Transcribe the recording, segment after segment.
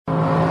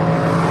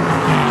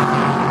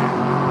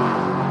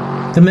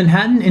The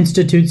Manhattan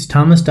Institute's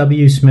Thomas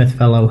W. Smith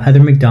Fellow, Heather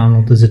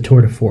McDonald, is a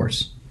tour de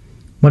force.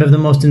 One of the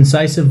most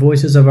incisive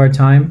voices of our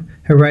time,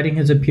 her writing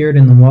has appeared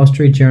in the Wall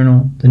Street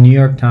Journal, the New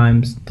York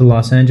Times, the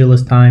Los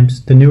Angeles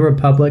Times, the New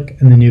Republic,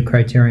 and the New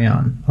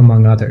Criterion,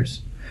 among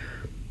others.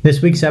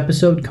 This week's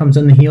episode comes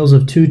on the heels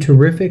of two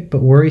terrific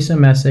but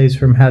worrisome essays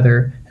from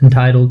Heather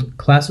entitled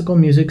Classical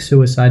Music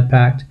Suicide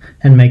Pact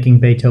and Making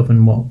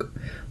Beethoven Woke.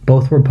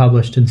 Both were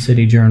published in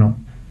City Journal.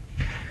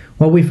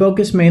 While we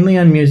focus mainly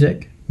on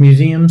music,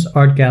 museums,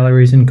 art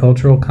galleries, and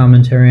cultural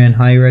commentary on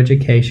higher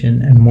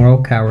education and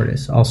moral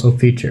cowardice also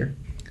feature.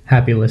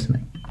 Happy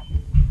listening.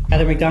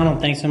 Heather McDonald,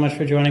 thanks so much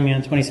for joining me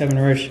on 27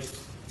 Rouge.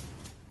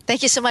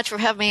 Thank you so much for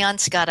having me on,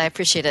 Scott. I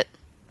appreciate it.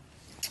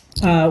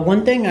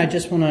 One thing I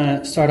just want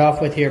to start off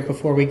with here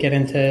before we get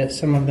into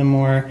some of the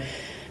more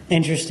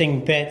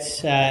interesting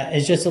bits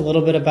is just a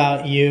little bit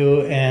about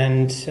you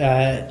and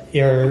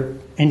your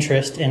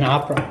interest in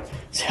opera.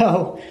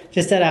 So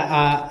just at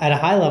a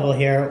high level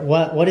here,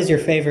 what is your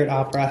favorite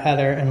opera,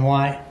 Heather, and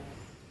why?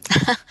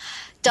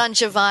 Don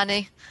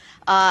Giovanni.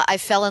 I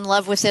fell in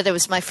love with it. It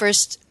was my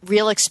first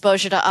real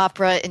exposure to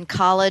opera in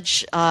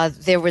college.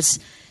 There was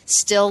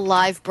still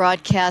live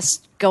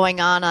broadcast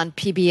going on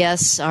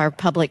PBS, our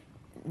public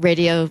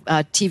radio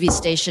TV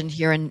station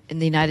here in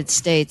the United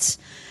States,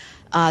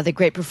 the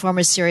Great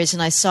Performers Series,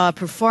 and I saw a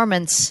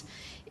performance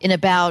in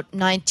about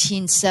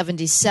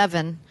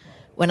 1977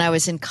 when I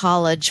was in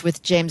college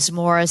with James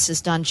Morris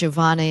as Don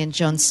Giovanni and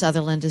Joan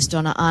Sutherland as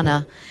Donna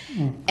Anna,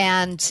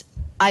 and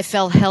I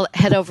fell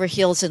head over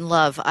heels in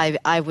love.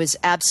 I was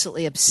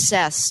absolutely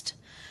obsessed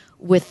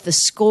with the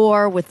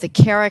score, with the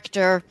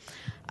character.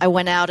 I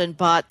went out and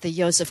bought the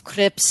Joseph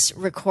Krips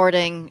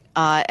recording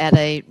at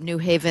a New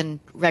Haven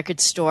record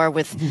store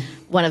with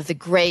one of the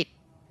great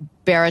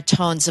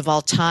baritones of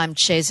all time,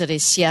 Cesare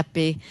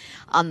Siepi.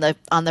 On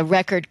the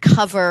record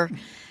cover,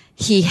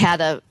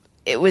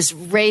 it was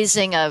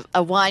raising a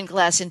wine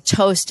glass in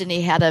toast, and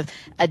he had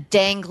a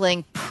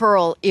dangling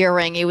pearl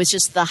earring. It was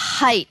just the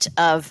height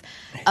of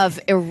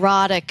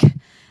erotic,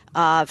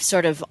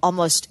 sort of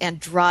almost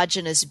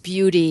androgynous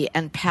beauty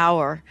and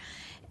power.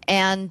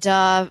 And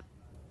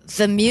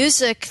the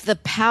music,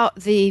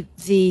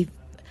 the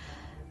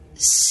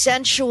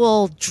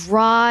sensual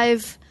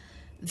drive,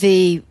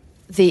 the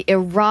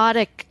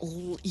erotic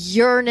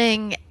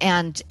yearning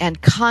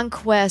and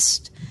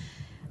conquest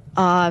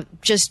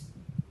just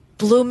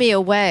blew me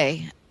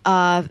away.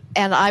 And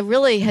I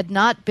really had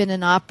not been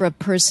an opera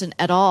person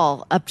at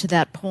all up to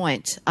that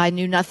point. I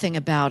knew nothing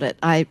about it.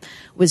 I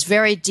was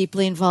very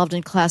deeply involved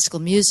in classical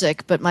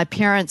music, but my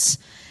parents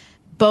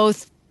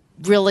both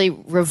really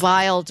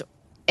reviled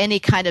any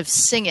kind of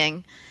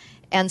singing,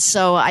 and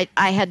so I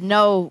had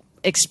no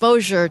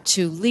exposure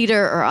to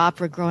lieder or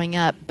opera growing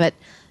up, but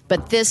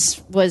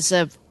this was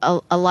a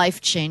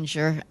life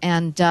changer,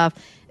 and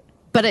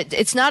but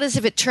it's not as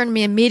if it turned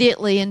me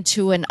immediately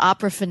into an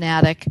opera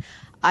fanatic.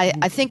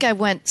 I think I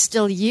went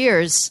still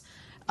years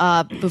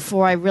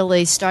before I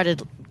really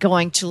started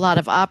going to a lot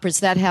of operas.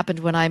 That happened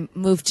when I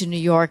moved to New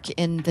York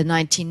in the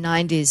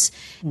 1990s,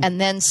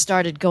 and then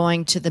started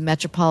going to the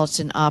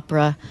Metropolitan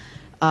Opera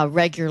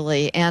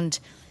regularly, and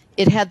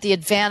it had the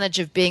advantage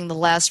of being the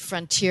last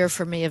frontier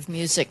for me of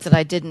music that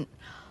I didn't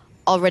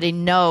already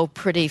know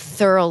pretty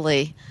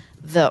thoroughly.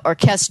 The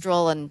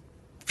orchestral and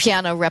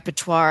piano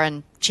repertoire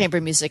and chamber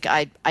music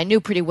I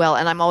knew pretty well,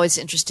 and I'm always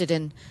interested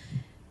in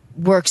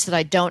works that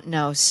I don't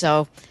know.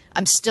 So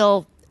I'm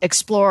still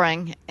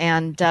exploring,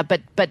 and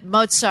but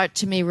Mozart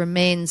to me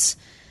remains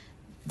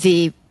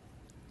the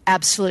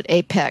absolute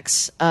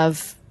apex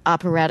of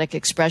operatic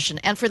expression,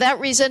 and for that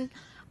reason,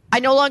 I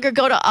no longer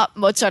go to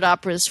Mozart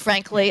operas,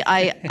 frankly.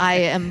 I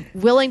am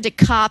willing to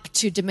cop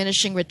to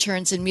diminishing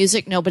returns in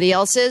music. Nobody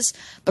else is.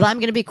 But I'm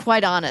going to be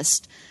quite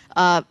honest.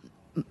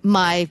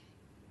 My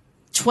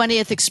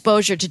 20th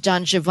exposure to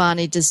Don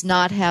Giovanni does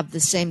not have the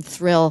same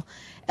thrill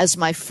as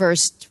my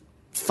first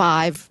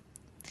 5.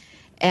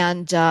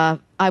 And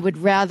I would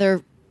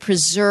rather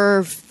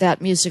preserve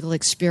that musical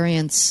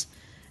experience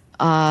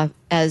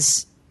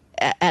as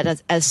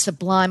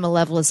sublime a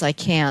level as I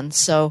can.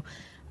 So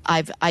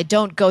I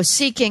don't go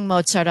seeking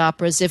Mozart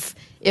operas if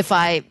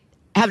I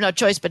have no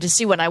choice but to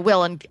see one. I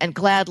will and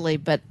gladly,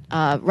 but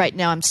right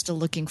now I'm still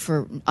looking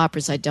for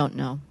operas I don't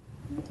know.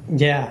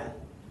 Yeah.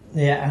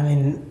 I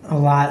mean, a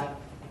lot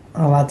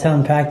to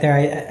unpack there.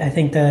 I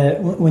think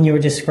when you were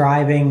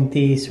describing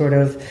the sort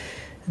of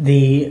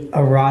the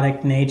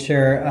erotic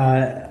nature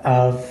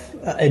of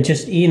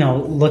just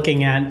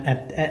looking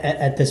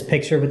at this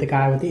picture with the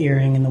guy with the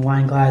earring and the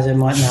wine glass and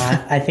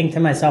whatnot, I think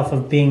to myself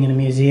of being in a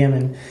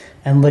museum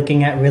and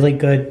looking at really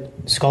good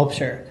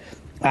sculpture.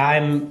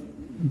 I'm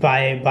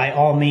by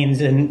all means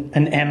an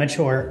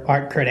amateur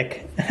art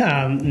critic,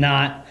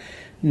 not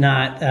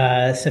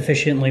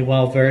sufficiently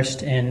well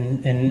versed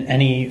in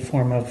any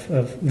form of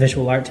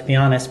visual art, to be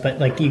honest. But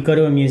like, you go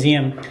to a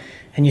museum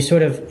and you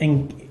sort of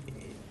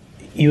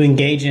you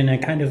engage in a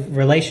kind of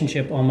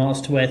relationship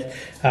almost with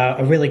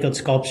a really good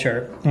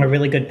sculpture or a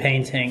really good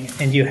painting,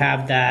 and you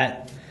have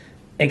that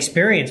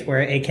experience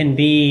where it can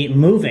be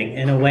moving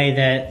in a way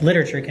that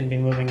literature can be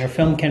moving or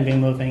film can be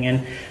moving.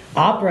 And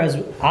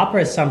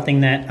opera is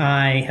something that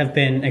I have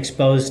been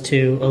exposed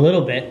to a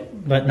little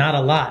bit, but not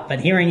a lot. But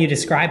hearing you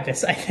describe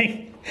this,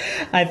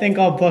 I think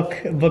I'll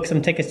book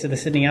some tickets to the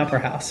Sydney Opera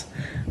House.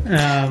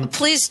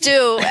 Please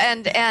do,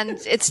 and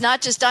it's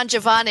not just Don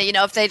Giovanni. You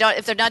know, if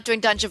they're not doing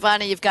Don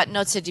Giovanni, you've got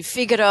Nozze di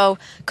Figaro,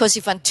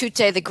 Così fan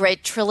tutte, the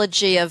great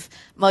trilogy of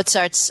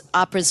Mozart's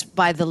operas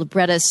by the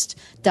librettist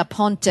Da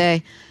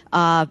Ponte.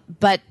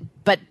 But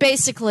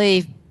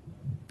basically,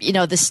 you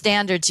know, the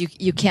standards,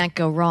 you can't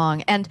go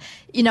wrong. And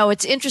you know,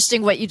 it's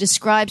interesting what you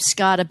described,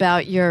 Scott,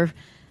 about your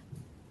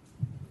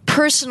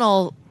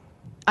personal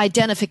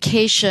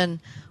identification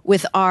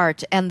with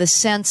art and the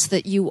sense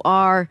that you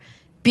are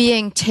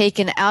being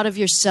taken out of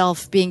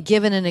yourself, being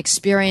given an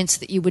experience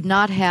that you would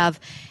not have.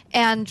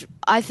 And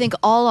I think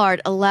all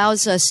art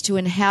allows us to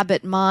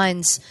inhabit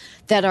minds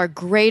that are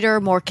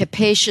greater, more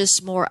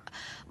capacious, more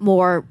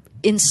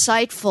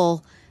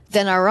insightful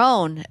than our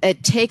own.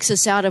 It takes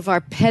us out of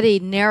our petty,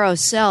 narrow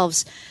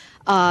selves.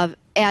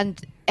 And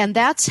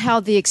that's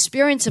how the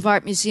experience of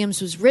art museums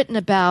was written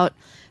about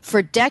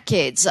for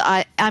decades.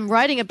 I'm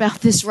writing about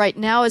this right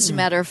now, as a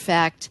matter of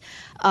fact.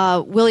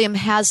 William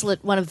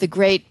Hazlitt, one of the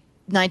great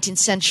 19th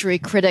century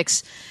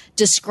critics,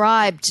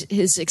 described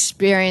his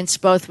experience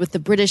both with the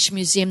British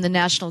Museum, the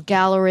National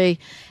Gallery,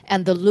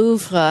 and the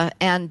Louvre,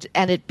 and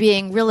it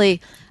being really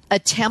a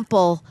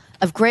temple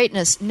of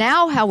greatness.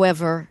 Now,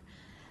 however,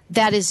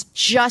 that is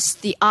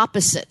just the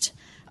opposite.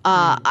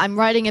 I'm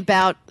writing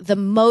about the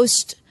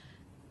most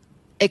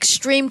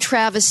extreme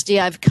travesty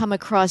I've come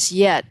across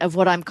yet of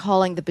what I'm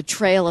calling the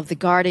betrayal of the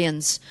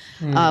guardians,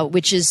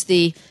 which is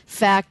the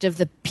fact of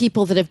the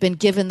people that have been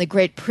given the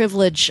great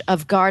privilege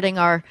of guarding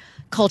our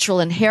cultural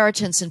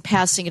inheritance and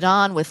passing it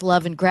on with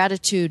love and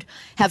gratitude,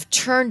 have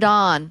turned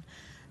on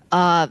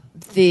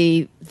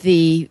the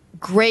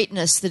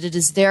greatness that it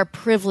is their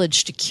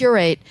privilege to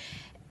curate,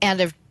 and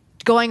are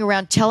going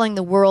around telling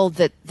the world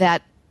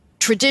that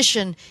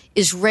tradition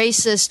is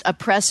racist,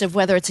 oppressive,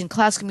 whether it's in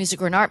classical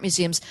music or in art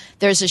museums.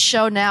 There's a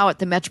show now at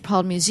the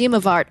Metropolitan Museum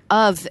of Art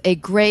of a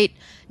great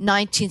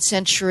 19th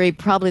century,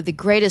 probably the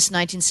greatest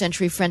 19th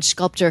century French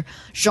sculptor,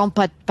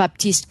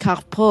 Jean-Baptiste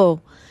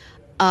Carpeaux,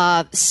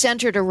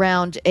 centered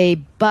around a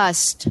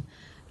bust,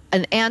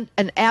 an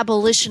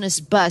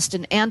abolitionist bust,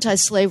 an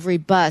anti-slavery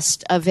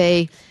bust of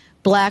a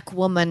black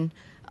woman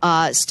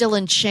still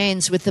in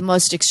chains, with the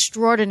most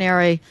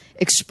extraordinary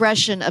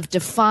expression of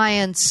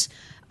defiance,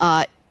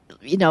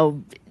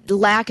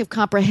 lack of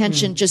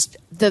comprehension, just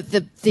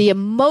the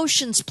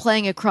emotions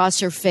playing across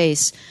her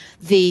face,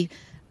 the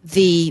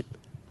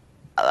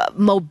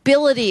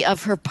mobility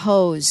of her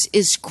pose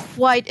is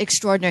quite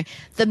extraordinary.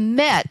 The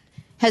Met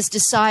has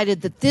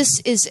decided that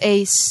this is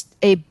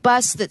a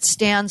bust that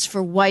stands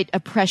for white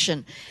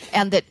oppression,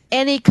 and that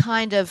any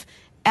kind of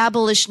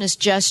abolitionist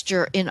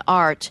gesture in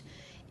art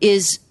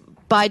is,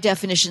 by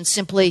definition,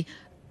 simply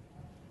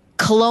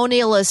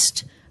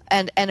colonialist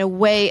and a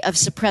way of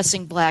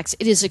suppressing blacks.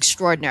 It is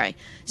extraordinary.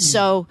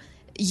 So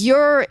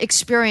your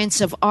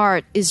experience of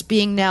art is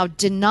being now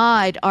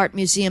denied art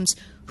museums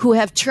who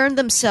have turned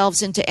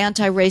themselves into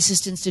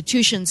anti-racist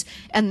institutions,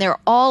 and they're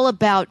all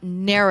about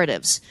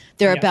narratives.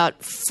 They're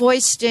about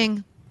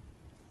foisting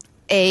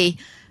a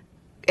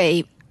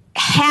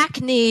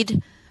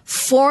hackneyed,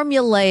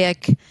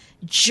 formulaic,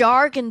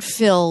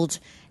 jargon-filled,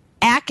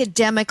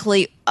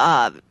 academically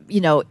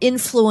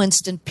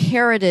influenced and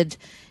parroted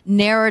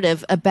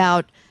narrative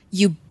about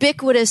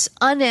ubiquitous,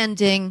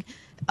 unending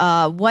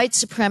white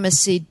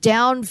supremacy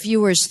down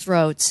viewers'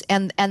 throats,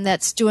 and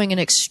that's doing an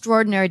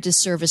extraordinary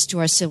disservice to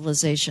our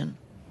civilization.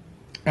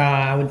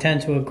 I would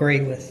tend to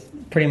agree with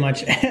pretty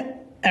much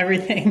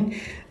everything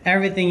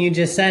you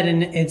just said,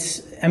 and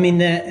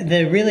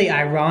the really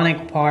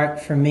ironic part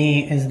for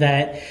me is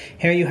that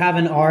here you have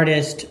an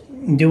artist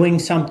doing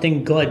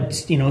something good,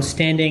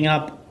 standing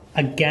up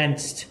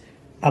against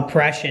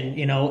oppression,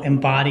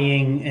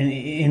 embodying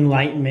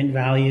Enlightenment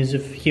values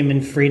of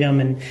human freedom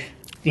and,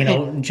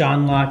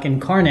 John Locke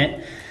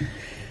incarnate.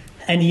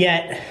 And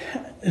yet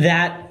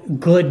that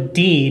good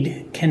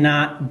deed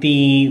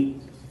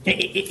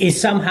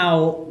is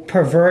somehow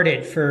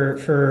perverted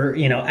for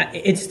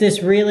it's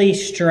this really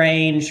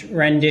strange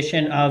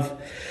rendition of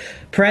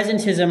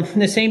presentism.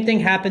 The same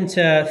thing happened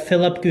to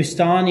Philip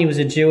Guston. He was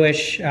a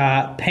Jewish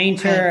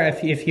painter,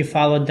 if you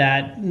followed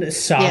that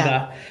saga.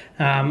 Yeah.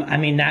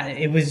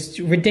 It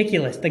was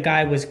ridiculous. The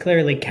guy was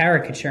clearly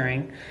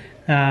caricaturing.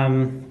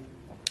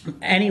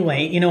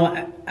 Anyway,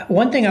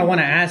 one thing I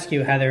want to ask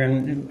you, Heather,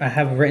 and I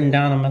have written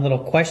down on my little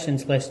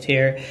questions list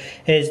here,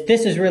 is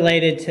this is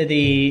related to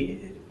the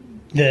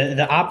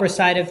opera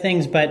side of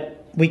things,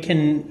 but we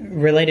can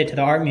relate it to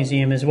the art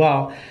museum as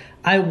well.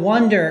 I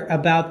wonder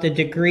about the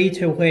degree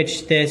to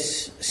which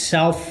this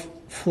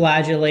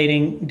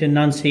self-flagellating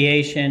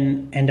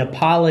denunciation and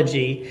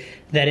apology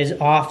that is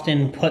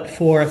often put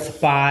forth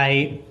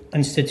by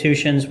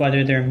institutions,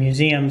 whether they're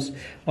museums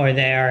or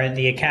they are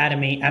the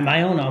academy. At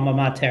my own alma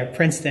mater,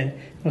 Princeton,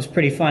 it was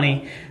pretty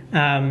funny.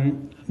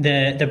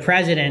 The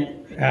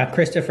president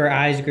Christopher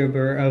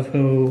Eisgruber, of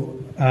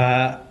who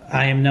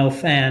I am no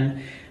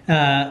fan,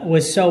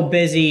 was so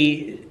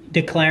busy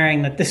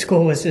declaring that the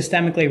school was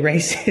systemically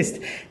racist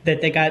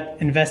that they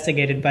got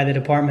investigated by the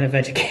Department of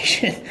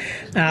Education.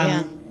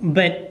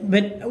 But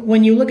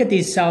when you look at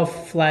these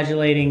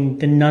self-flagellating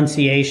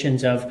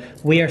denunciations of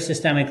we are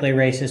systemically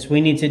racist,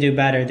 we need to do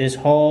better, this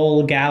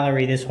whole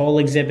gallery, this whole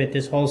exhibit,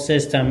 this whole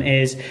system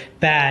is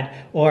bad,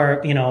 or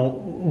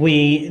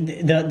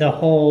the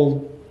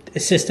whole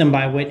system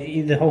by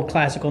which the whole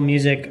classical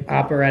music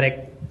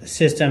operatic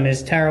system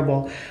is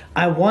terrible.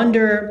 I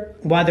wonder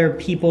whether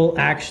people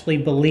actually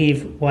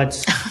believe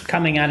what's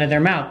coming out of their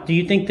mouth. Do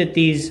you think that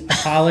these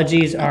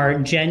apologies are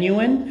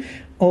genuine,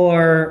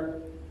 or?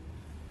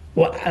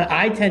 Well,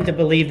 I tend to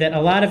believe that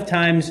a lot of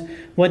times,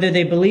 whether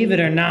they believe it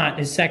or not,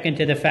 is second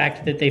to the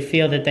fact that they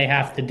feel that they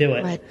have to do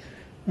it. Right.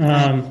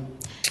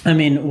 I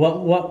mean,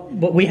 what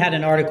we had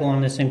an article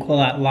on this in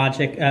Quillot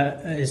Logic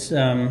is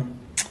the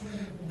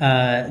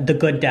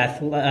good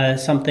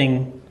death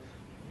something.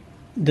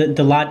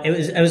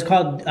 It was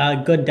called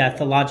Good Death,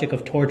 the Logic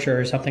of Torture,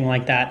 or something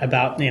like that,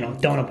 about,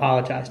 don't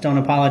apologize.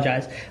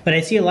 But I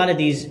see a lot of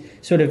these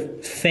sort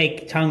of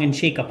fake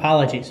tongue-in-cheek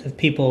apologies of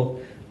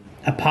people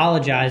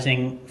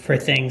apologizing for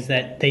things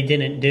that they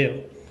didn't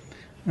do.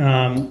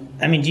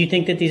 I mean, do you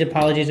think that these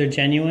apologies are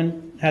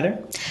genuine, Heather?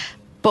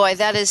 Boy,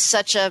 that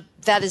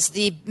is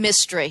the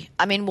mystery.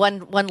 I mean,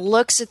 one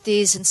looks at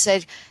these and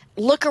says,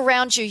 look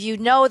around you. You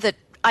know that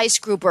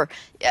Eisgruber,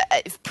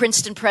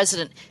 Princeton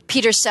president,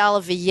 Peter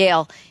Salovey,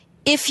 Yale.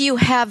 If you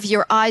have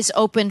your eyes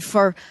open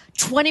for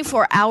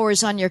 24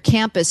 hours on your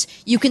campus,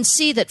 you can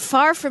see that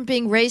far from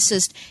being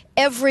racist,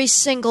 every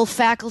single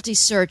faculty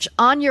search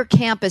on your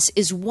campus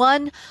is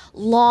one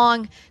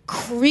long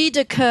cri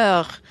de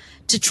coeur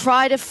to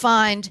try to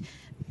find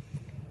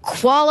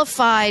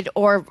qualified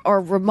or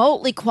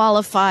remotely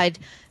qualified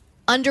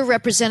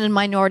underrepresented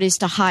minorities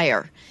to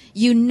hire.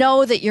 You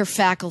know that your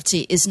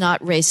faculty is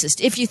not racist.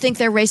 If you think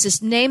they're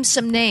racist, name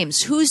some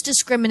names. Who's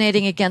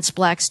discriminating against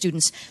black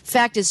students?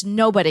 Fact is,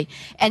 nobody.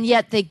 And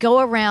yet they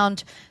go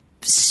around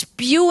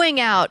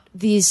spewing out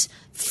these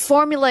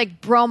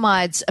formulaic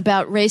bromides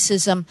about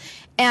racism.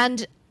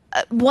 And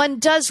one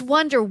does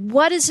wonder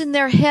what is in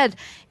their head.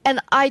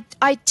 And I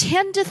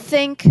tend to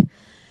think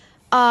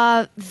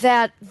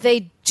that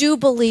they do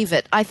believe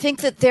it. I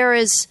think that there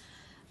is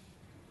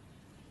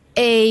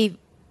a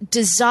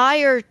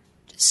desire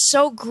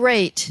so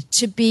great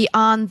to be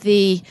on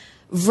the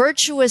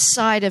virtuous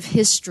side of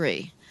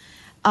history.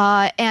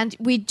 And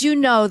we do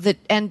know that,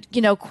 and,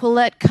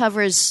 Quillette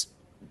covers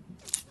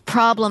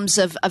problems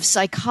of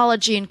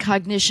psychology and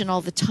cognition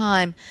all the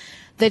time,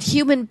 that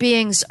human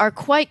beings are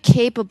quite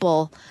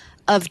capable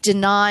of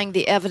denying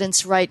the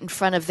evidence right in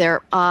front of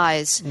their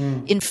eyes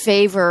in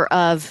favor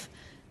of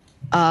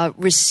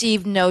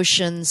received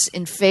notions,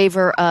 in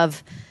favor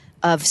of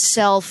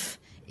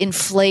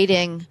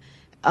self-inflating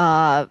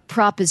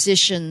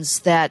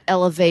propositions that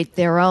elevate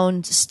their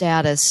own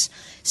status.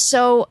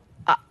 So,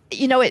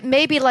 it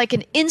may be like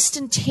an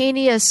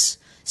instantaneous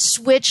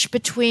switch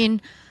between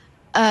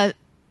a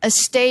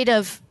state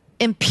of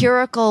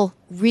empirical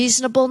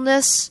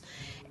reasonableness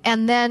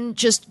and then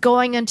just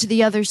going into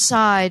the other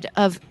side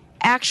of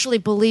actually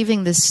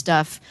believing this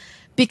stuff.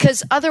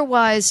 Because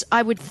otherwise,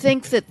 I would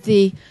think that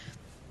the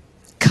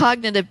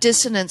cognitive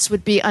dissonance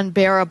would be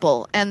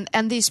unbearable.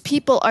 And these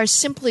people are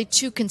simply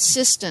too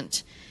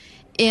consistent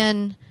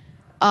in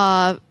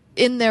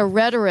their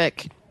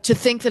rhetoric to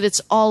think that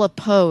it's all a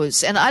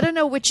pose. And I don't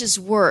know which is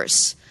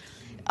worse,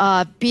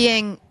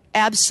 being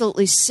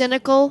absolutely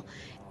cynical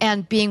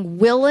and being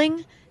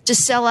willing to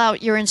sell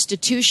out your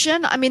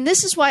institution. I mean,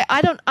 this is why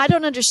I don't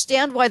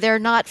understand why there are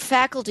not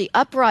faculty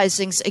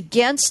uprisings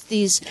against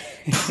these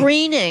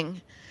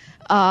preening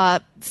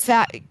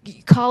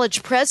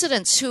college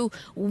presidents who,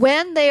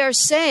 when they are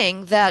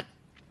saying that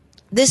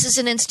this is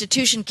an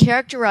institution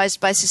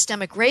characterized by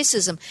systemic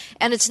racism,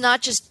 and it's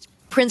not just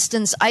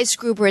Princeton's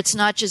Eisgruber, it's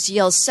not just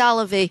Yale's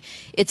Salovey,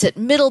 it's at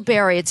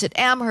Middlebury, it's at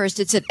Amherst,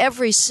 it's at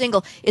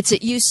it's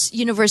at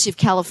University of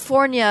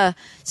California,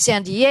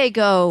 San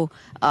Diego,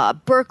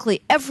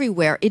 Berkeley,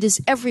 everywhere. It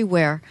is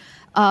everywhere.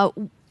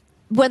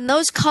 When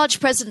those college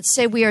presidents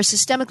say we are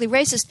systemically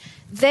racist,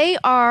 they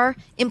are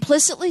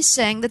implicitly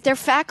saying that their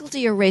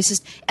faculty are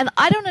racist. And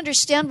I don't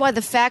understand why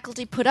the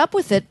faculty put up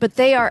with it, but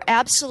they are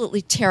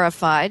absolutely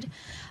terrified.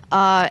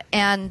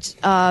 And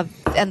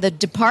the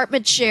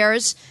department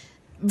chairs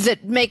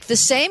that make the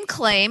same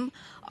claim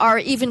are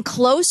even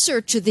closer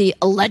to the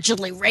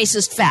allegedly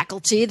racist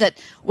faculty. That,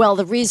 well,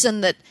 the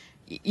reason that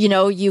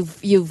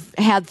you've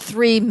had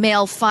 3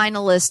 male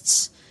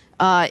finalists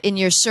in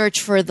your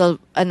search for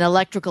an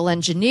electrical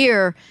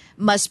engineer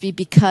must be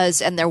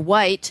because, and they're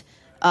white,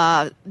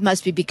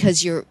 must be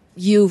because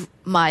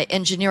my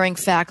engineering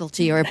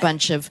faculty, are a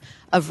bunch of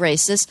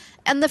racists.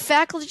 And the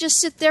faculty just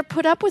sit there,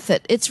 put up with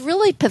it. It's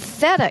really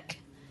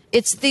pathetic.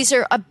 These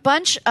are a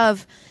bunch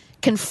of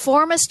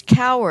conformist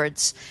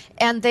cowards,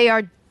 and they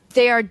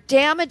are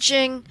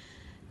damaging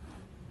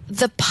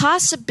the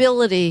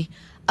possibility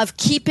of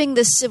keeping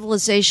this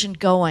civilization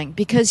going,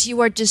 because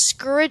you are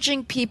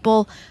discouraging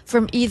people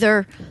from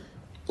either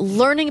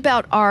learning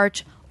about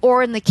art,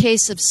 or in the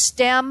case of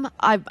STEM,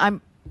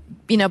 I'm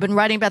been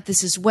writing about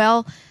this as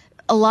well.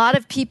 A lot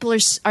of people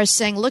are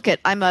saying, look,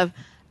 I'm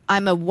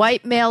a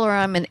white male or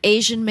I'm an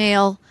Asian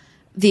male.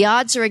 The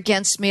odds are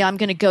against me. I'm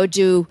going to go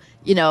do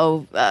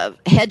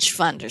hedge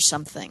fund or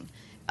something.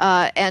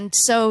 And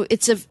so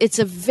it's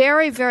a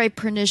very, very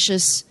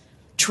pernicious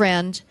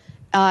trend.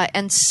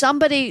 And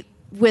somebody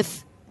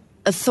with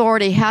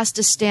authority has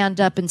to stand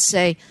up and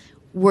say,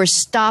 we're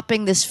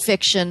stopping this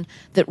fiction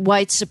that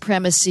white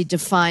supremacy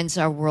defines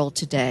our world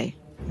today.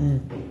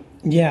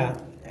 Yeah.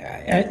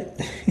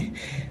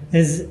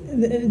 There's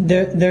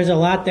a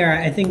lot there.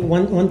 I think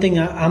one thing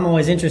I'm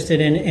always interested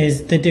in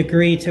is the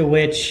degree to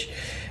which,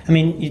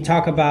 you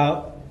talk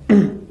about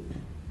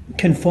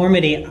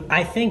conformity.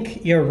 I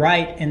think you're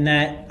right in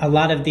that a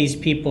lot of these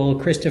people,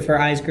 Christopher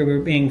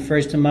Eisgruber being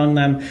first among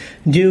them,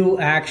 do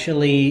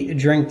actually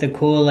drink the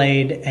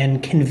Kool-Aid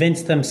and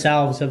convince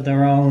themselves of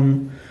their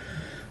own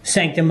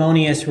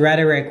sanctimonious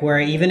rhetoric, where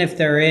even if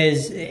there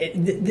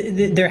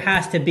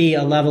has to be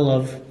a level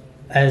of,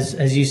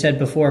 as you said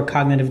before,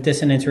 cognitive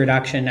dissonance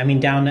reduction.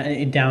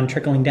 Down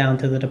trickling down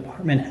to the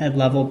department head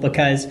level,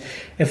 because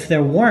if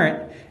there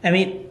weren't,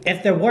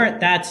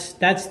 that's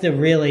the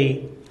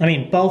really.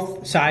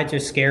 Both sides are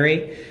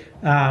scary.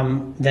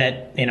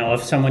 That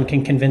if someone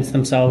can convince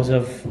themselves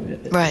of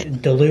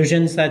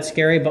delusions, that's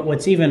scary. But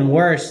what's even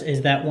worse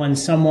is that when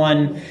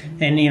someone,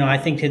 and I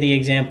think to the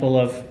example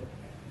of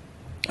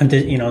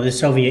the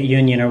Soviet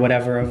Union or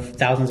whatever, of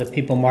thousands of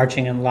people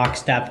marching in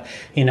lockstep,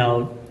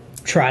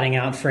 trotting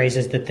out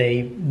phrases that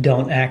they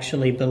don't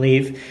actually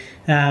believe.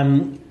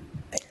 I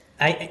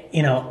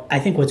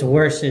think what's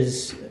worse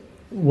is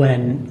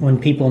when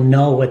people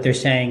know what they're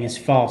saying is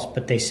false,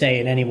 but they say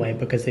it anyway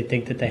because they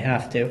think that they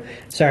have to.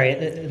 Sorry,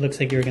 it looks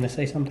like you were going to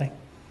say something.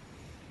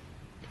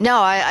 No,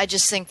 I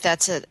just think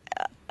that's an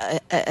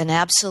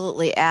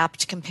absolutely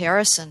apt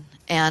comparison.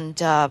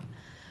 And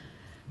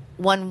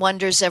one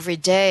wonders every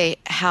day,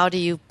 how do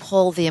you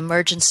pull the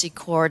emergency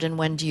cord, and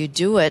when do you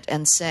do it,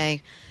 and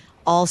say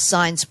all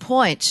signs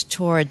point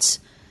towards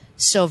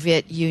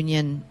Soviet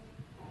Union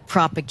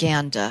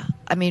propaganda?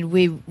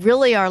 We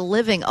really are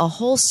living a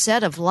whole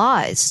set of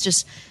lies,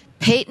 just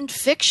patent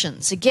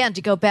fictions. Again,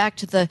 to go back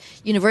to the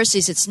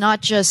universities, it's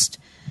not just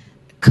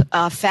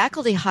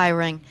faculty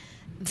hiring.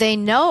 They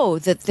know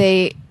that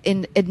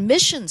in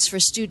admissions, for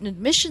student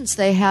admissions,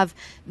 they have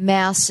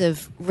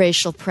massive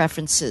racial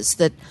preferences,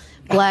 that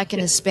Black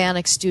and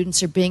Hispanic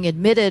students are being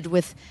admitted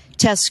with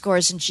test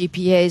scores and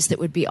GPAs that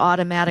would be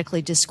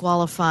automatically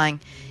disqualifying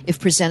if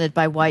presented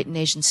by white and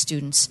Asian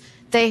students.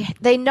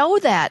 They know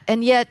that,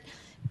 and yet,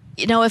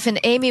 if an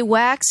Amy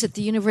Wax at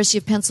the University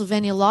of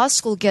Pennsylvania Law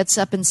School gets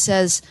up and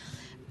says,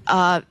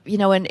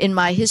 in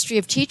my history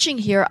of teaching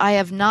here, I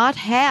have not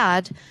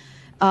had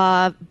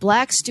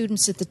Black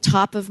students at the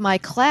top of my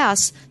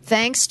class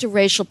thanks to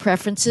racial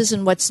preferences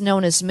and what's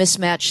known as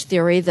mismatch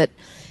theory that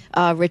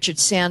Richard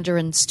Sander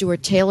and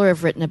Stuart Taylor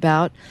have written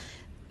about.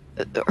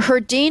 Her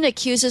dean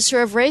accuses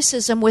her of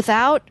racism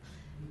without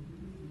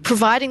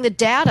providing the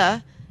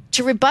data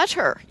to rebut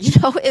her.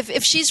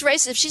 If she's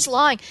racist, if she's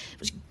lying,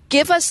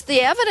 give us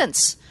the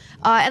evidence.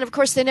 And of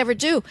course, they never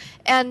do.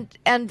 And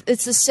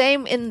it's the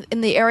same in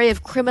the area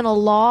of criminal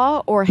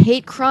law or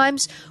hate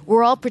crimes.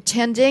 We're all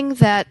pretending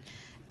that.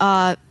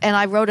 And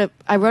I wrote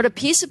a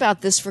piece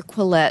about this for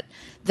Quillette,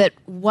 that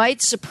white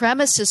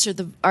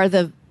supremacists are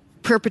the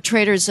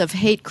perpetrators of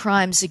hate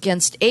crimes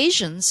against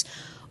Asians.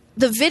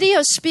 The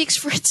video speaks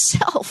for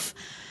itself.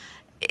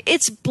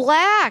 It's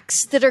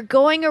Blacks that are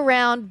going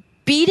around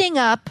beating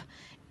up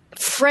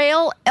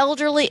frail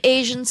elderly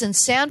Asians in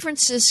San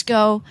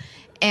Francisco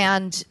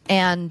and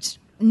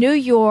New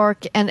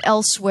York and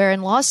elsewhere,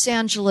 in Los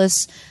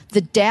Angeles.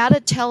 The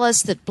data tell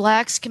us that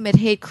Blacks commit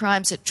hate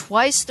crimes at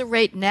twice the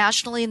rate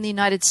nationally in the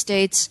United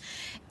States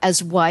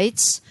as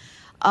whites.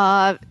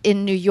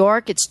 In New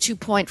York, it's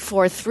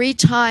 2.43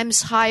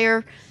 times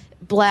higher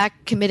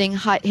Black committing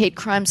hate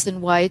crimes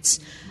than whites.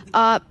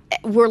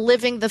 We're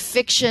living the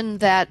fiction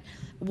that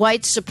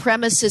white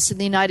supremacists in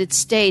the United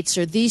States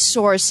are the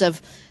source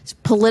of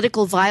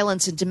political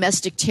violence and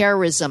domestic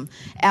terrorism,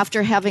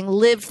 after having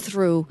lived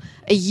through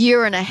a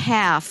year and a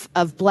half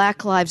of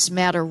Black Lives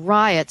Matter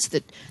riots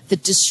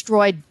that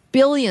destroyed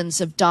billions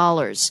of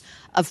dollars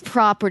of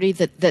property,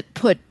 that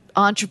put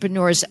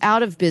entrepreneurs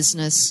out of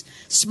business,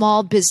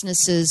 small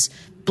businesses,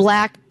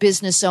 Black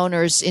business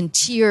owners in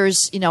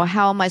tears.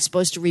 How am I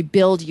supposed to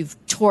rebuild? You've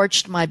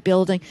torched my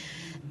building.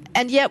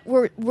 And yet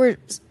we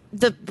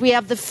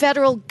have the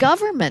federal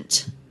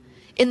government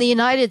in the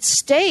United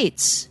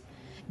States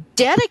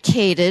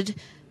dedicated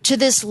to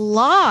this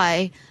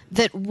lie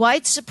that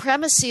white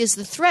supremacy is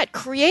the threat,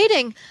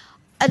 creating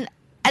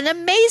an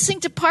amazing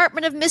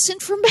department of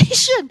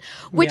misinformation,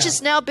 which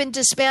has now been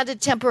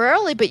disbanded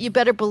temporarily, but you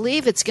better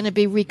believe it's going to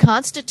be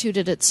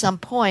reconstituted at some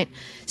point.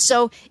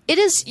 So it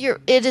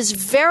is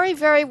very,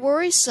 very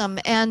worrisome,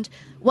 and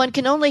one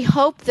can only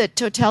hope that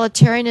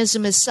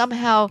totalitarianism is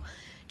somehow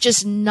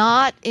just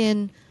not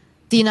in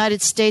the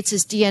United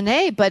States'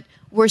 DNA, but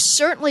we're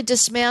certainly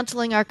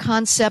dismantling our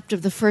concept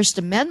of the First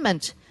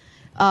Amendment,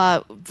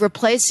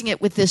 replacing it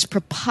with this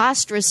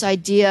preposterous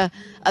idea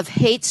of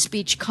hate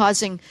speech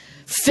causing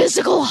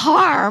physical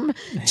harm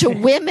to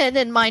women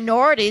and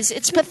minorities.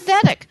 It's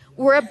pathetic.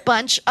 We're a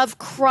bunch of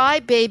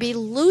crybaby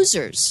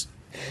losers.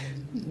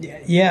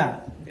 Yeah.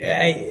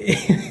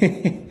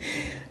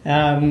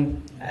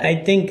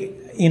 I think,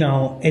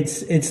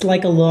 it's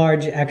like a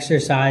large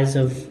exercise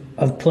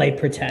of play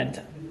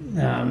pretend.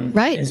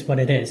 Right. Is what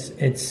it is.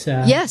 It's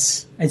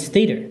yes. It's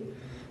theater.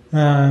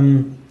 But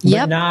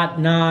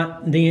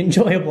not the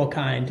enjoyable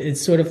kind.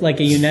 It's sort of like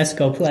a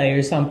UNESCO play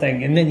or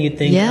something, and then you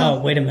think, oh,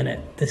 wait a minute,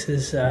 this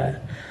is the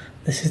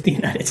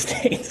United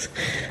States.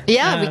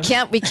 Yeah,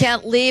 we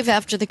can't leave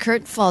after the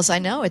curtain falls. I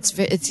know and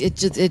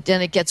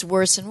it gets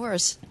worse and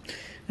worse.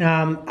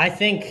 I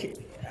think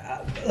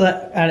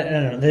I don't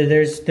know.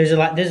 There's a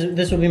lot.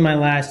 This will be my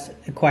last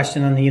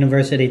question on the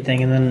university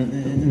thing, and then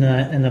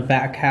in the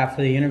back half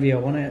of the interview, I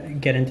want to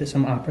get into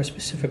some opera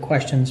specific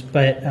questions.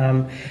 But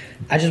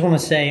I just want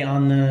to say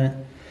on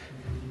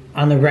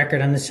the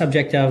record on the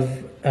subject of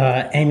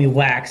Amy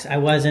Wax, I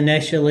was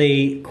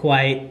initially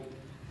quite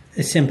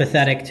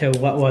sympathetic to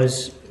what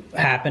was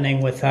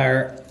happening with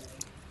her.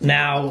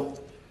 Now,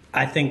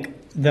 I think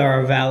there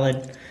are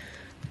valid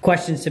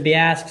questions to be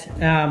asked,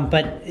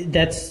 but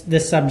that's the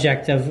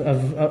subject of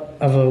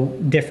a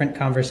different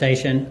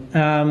conversation.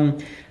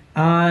 On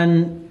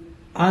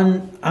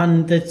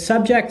the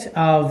subject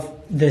of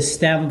the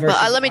STEM versus...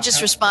 Well, let me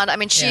just respond. I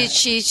mean,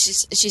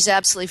 she's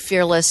absolutely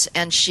fearless,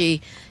 and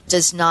she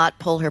does not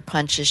pull her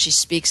punches. She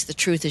speaks the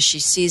truth as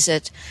she sees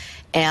it,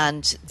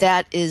 and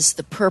that is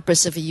the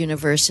purpose of a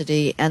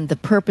university, and the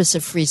purpose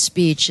of free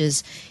speech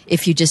is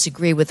if you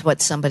disagree with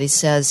what somebody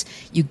says,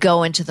 you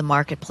go into the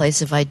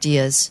marketplace of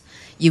ideas.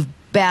 You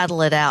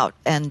battle it out.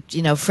 And,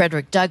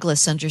 Frederick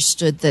Douglass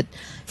understood that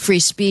free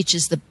speech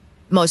is the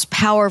most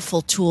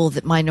powerful tool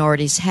that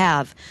minorities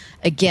have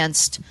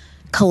against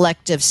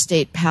collective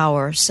state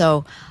power.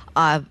 So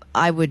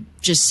I would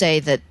just say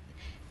that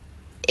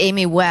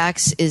Amy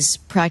Wax is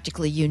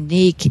practically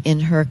unique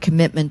in her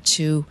commitment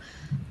to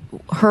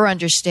her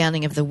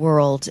understanding of the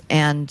world,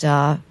 and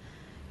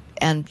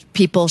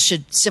people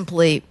should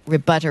simply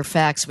rebut her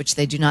facts, which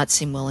they do not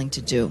seem willing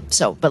to do.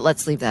 So, but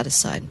let's leave that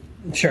aside.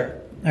 Sure.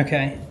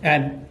 Okay.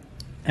 And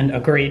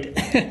agreed.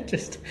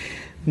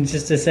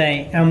 just to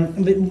say,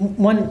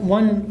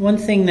 one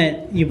thing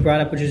that you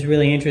brought up, which is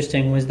really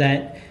interesting, was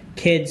that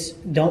kids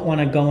don't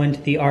want to go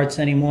into the arts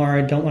anymore,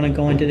 or don't want to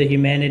go into the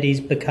humanities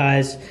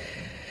because,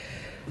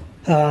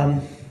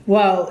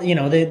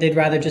 they'd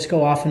rather just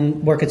go off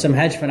and work at some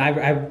hedge fund.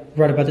 I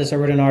wrote about this. I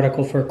wrote an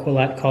article for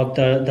Quillette called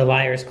 "The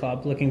Liars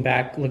Club," looking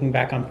back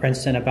on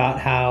Princeton, about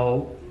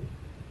how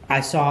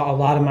I saw a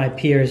lot of my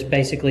peers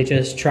basically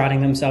just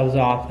trotting themselves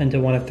off into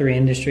one of three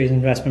industries: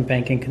 investment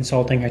banking,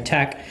 consulting, or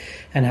tech,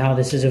 and how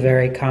this is a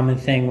very common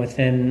thing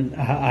within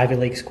Ivy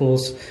League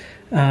schools.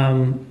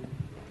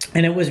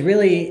 And it was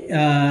really,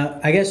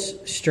 I guess,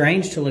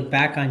 strange to look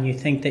back on. You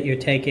think that you're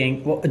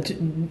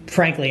taking,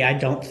 frankly, I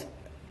don't,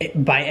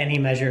 by any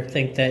measure,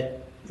 think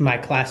that my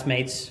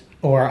classmates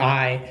or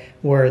I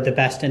were the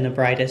best and the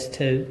brightest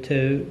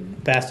to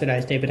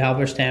bastardize David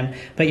Halberstam,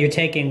 but you're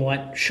taking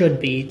what should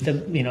be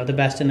the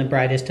best and the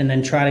brightest and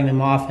then trotting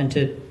them off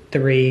into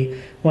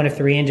one of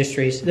three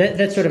industries.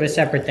 That's sort of a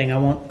separate thing. I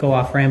won't go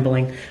off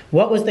rambling.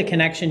 What was the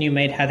connection you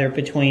made, Heather,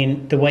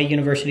 between the way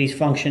universities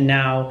function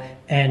now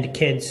and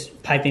kids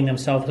piping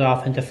themselves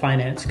off into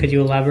finance? Could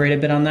you elaborate a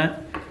bit on that?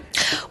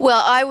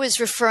 Well, I was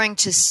referring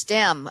to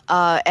STEM,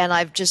 and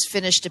I've just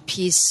finished a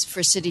piece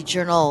for City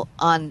Journal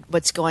on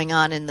what's going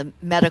on in the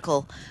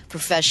medical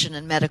profession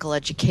and medical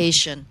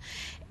education.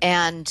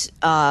 And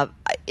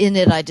in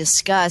it, I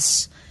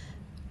discuss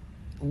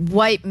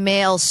white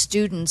male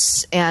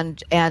students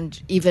and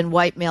even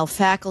white male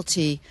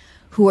faculty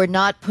who are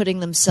not putting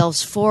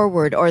themselves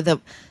forward, or the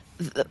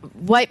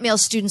white male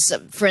students.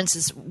 For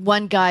instance,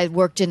 one guy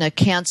worked in a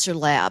cancer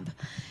lab,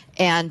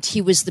 and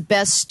he was the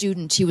best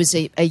student. He was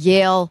a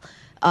Yale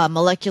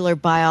molecular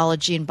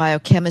biology and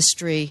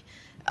biochemistry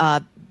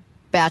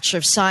Bachelor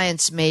of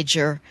Science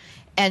major,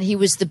 and he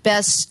was the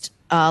best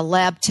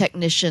lab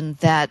technician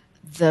that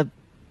the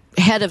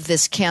head of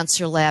this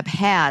cancer lab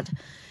had.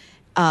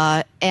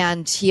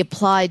 And he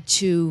applied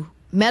to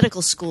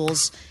medical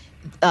schools.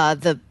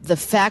 The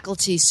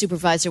faculty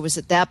supervisor was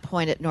at that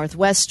point at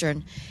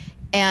Northwestern,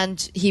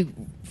 and he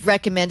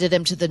recommended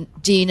him to the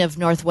dean of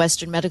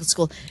Northwestern Medical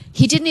School.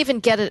 He didn't even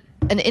get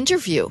an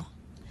interview.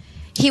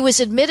 He was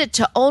admitted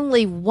to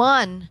only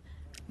one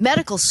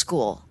medical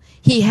school.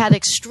 He had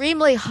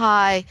extremely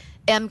high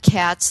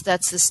MCATs,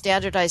 that's the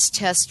standardized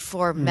test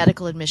for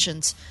medical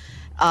admissions,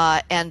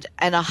 and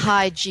a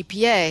high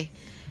GPA.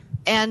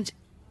 And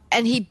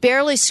he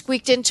barely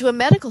squeaked into a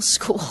medical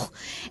school.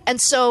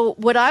 And so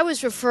what I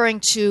was referring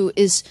to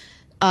is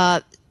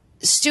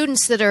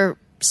students that are,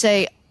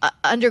 say,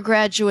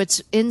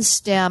 undergraduates in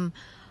STEM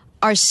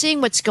are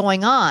seeing what's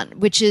going on,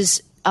 which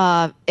is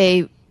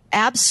a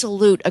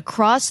absolute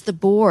across the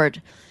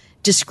board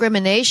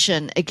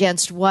discrimination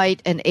against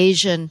white and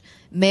Asian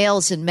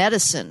males in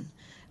medicine.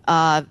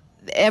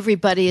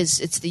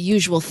 It's the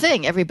usual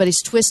thing.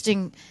 Everybody's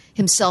twisting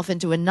himself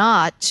into a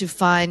knot to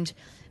find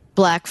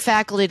black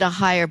faculty to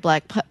hire,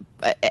 black,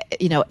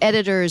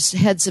 editors,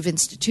 heads of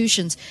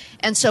institutions.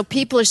 And so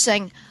people are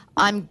saying,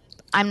 I'm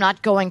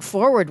not going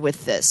forward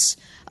with this.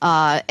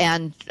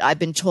 And I've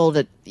been told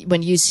that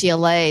when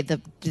UCLA,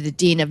 the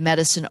dean of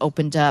medicine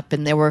opened up,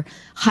 and there were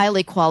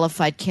highly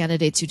qualified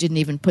candidates who didn't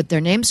even put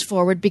their names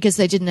forward because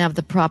they didn't have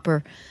the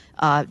proper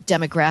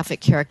demographic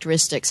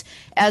characteristics.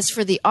 As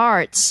for the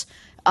arts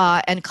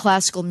and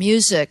classical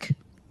music,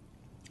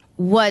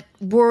 what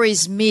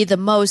worries me the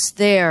most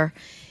there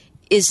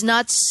is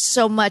not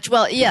so much,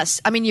 well,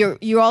 yes, I mean,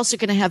 you're also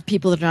going to have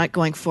people that are not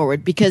going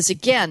forward because,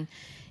 again,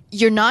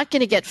 you're not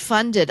going to get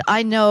funded.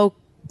 I know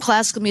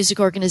classical music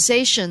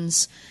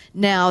organizations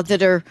now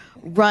that are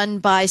run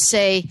by,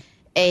 say,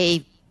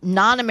 a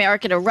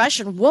non-American, a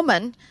Russian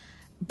woman,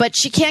 but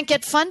she can't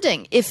get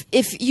funding. If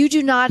you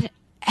do not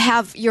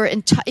have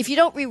if you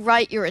don't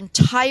rewrite your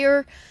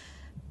entire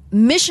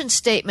mission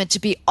statement to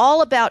be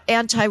all about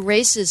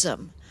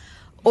anti-racism,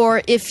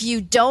 or if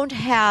you don't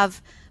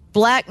have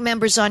black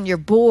members on your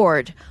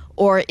board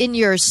or in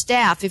your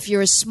staff, if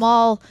you're a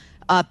small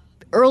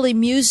early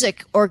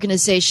music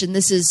organization,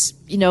 this is,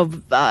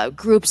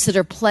 groups that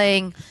are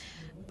playing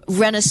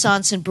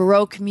Renaissance and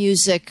Baroque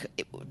music,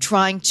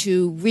 trying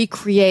to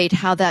recreate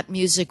how that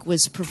music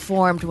was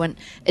performed when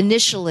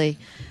initially.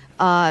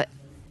 And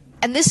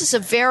this is a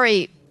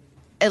very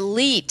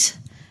elite,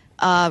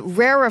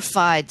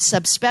 rarefied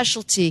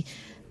subspecialty.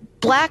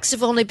 Blacks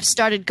have only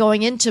started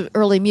going into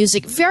early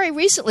music very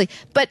recently.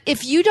 But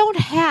if you don't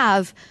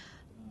have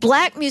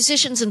black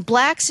musicians and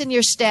blacks in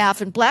your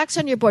staff and blacks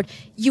on your board,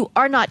 you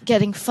are not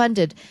getting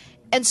funded.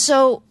 And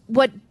so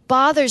what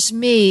bothers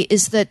me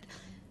is that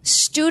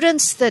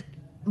students that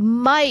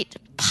might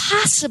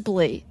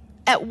possibly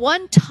at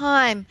one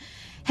time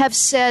have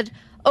said,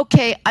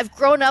 okay, I've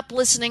grown up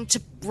listening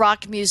to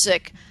rock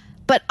music,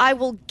 but I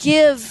will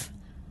give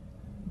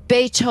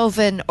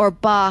Beethoven or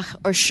Bach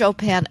or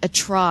Chopin a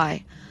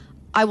try.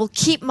 I will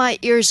keep my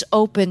ears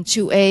open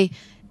to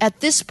at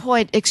this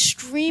point,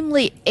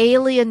 extremely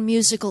alien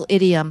musical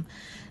idiom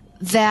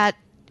that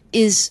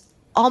is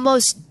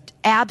almost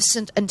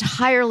absent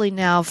entirely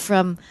now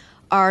from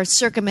our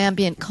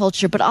circumambient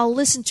culture, but I'll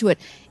listen to it.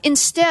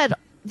 Instead,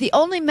 the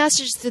only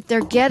message that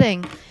they're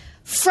getting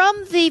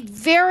from the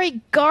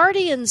very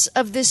guardians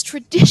of this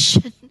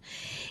tradition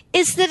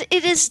is that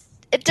it is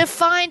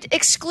defined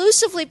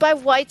exclusively by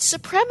white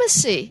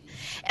supremacy.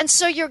 And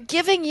so you're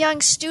giving young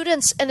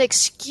students an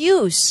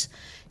excuse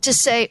to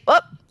say,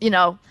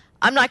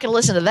 I'm not going to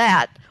listen to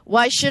that.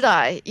 Why should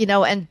I?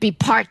 And be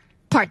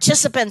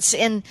participants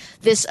in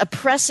this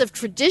oppressive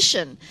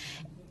tradition.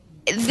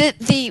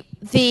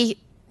 The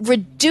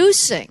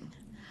reducing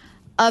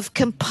of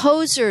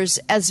composers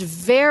as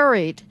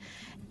varied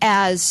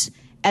as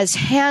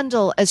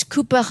Handel, as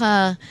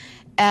Couperin,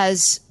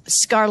 as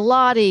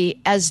Scarlatti,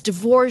 as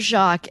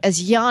Dvorak, as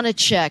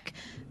Janacek,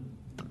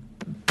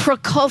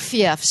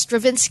 Prokofiev,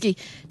 Stravinsky,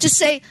 to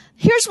say,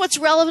 here's what's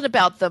relevant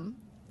about them.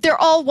 They're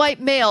all white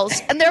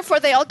males, and therefore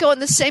they all go in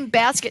the same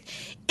basket,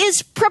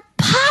 is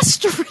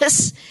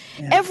preposterous.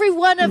 Yeah. Every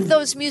one of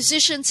those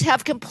musicians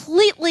have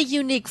completely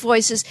unique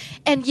voices,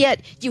 and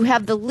yet you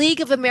have the League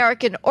of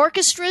American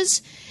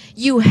Orchestras,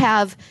 you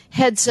have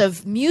heads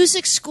of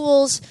music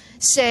schools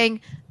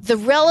saying the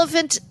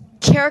relevant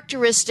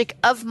characteristic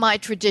of my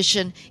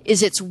tradition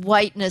is its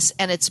whiteness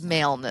and its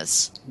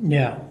maleness.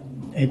 Yeah,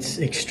 it's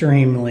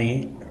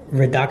extremely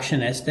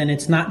reductionist, and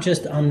it's not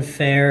just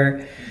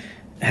unfair,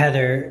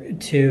 Heather,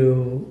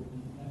 to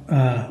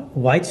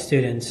white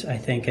students. I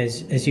think,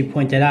 as you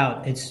pointed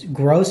out, it's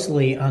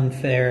grossly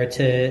unfair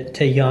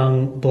to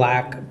young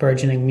black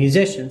burgeoning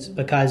musicians,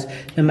 because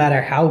no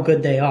matter how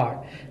good they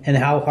are and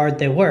how hard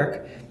they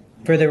work,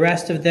 for the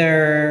rest of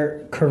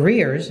their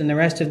careers and the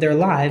rest of their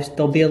lives,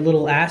 there'll be a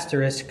little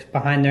asterisk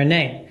behind their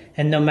name.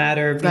 And no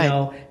matter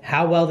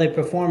how well they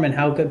perform and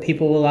how good,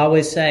 people will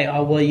always say,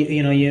 "Oh, well,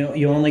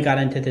 you only got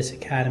into this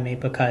academy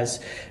because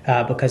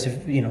of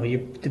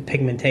the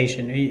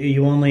pigmentation.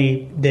 You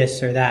only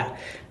this or that."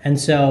 And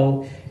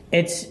so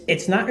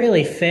it's not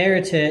really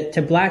fair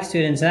to black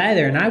students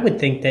either. And I would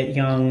think that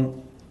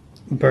young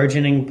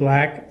burgeoning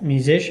black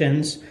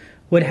musicians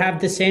would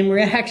have the same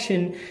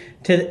reaction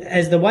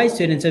as the white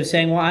students of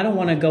saying, well, I don't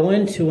want to go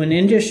into an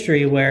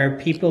industry where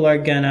people are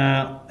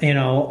gonna,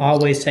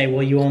 always say,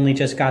 well, you only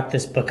just got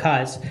this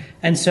because.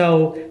 And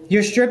so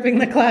you're stripping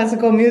the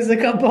classical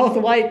music of both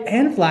white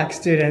and black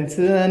students.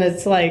 And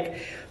it's like,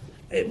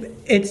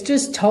 it's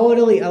just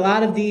totally, a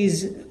lot of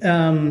these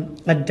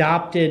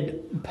adopted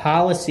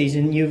policies,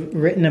 and you've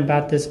written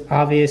about this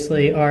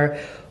obviously, are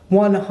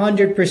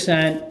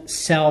 100%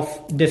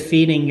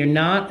 self-defeating. You're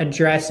not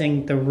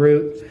addressing the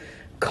root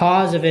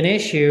cause of an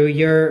issue.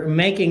 You're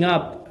making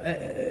up,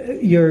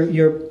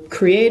 you're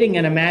creating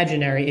an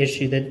imaginary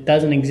issue that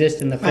doesn't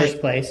exist in the first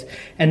place,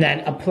 and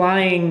then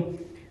applying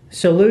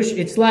solution.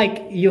 It's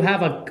like you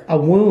have a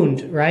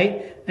wound,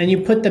 right? And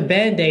you put the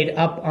Band-Aid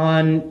up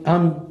on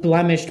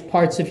unblemished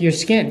parts of your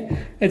skin.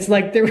 It's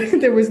like there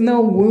was no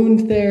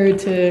wound there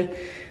to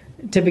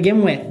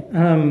begin with.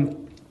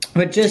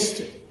 But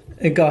just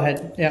go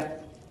ahead. Yeah.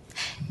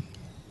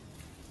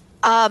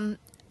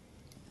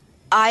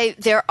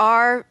 There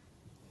are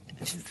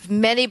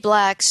many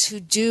blacks who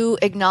do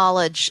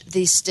acknowledge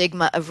the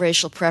stigma of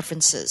racial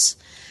preferences,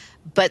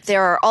 but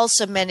there are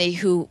also many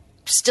who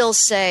still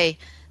say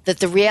that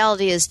the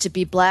reality is, to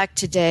be black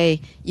today,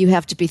 you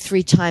have to be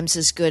 3 times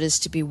as good as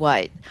to be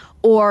white.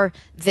 Or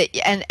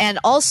and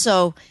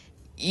also,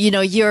 you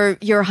know,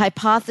 your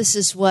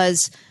hypothesis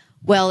was,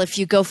 well, if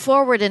you go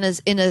forward in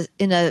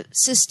a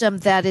system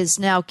that is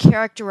now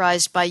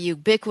characterized by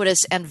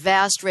ubiquitous and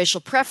vast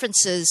racial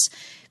preferences,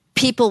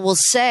 people will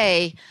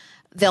say,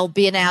 there'll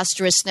be an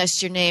asterisk next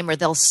to your name, or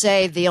they'll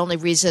say the only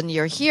reason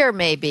you're here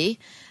maybe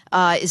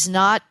is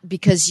not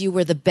because you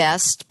were the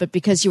best, but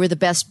because you were the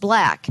best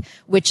black,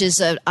 which is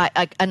an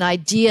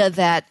idea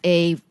that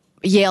a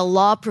Yale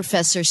law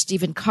professor,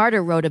 Stephen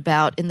Carter, wrote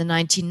about in the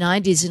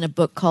 1990s in a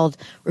book called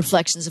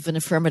Reflections of an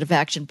Affirmative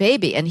Action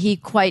Baby. And he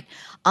quite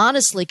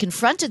honestly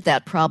confronted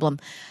that problem.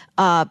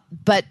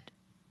 But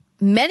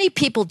many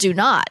people do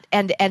not.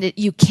 And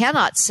you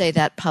cannot say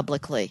that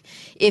publicly.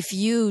 If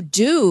you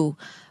do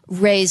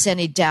raise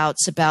any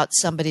doubts about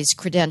somebody's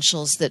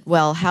credentials, that,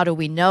 well, how do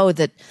we know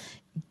that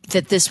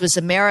this was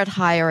a merit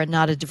hire and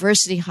not a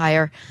diversity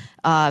hire?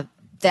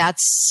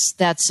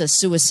 That's a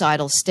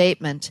suicidal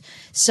statement.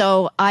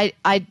 So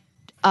I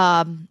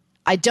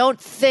don't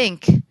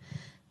think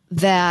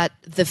that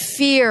the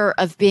fear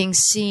of being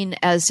seen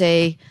as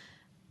a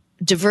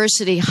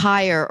diversity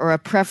hire or a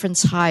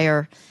preference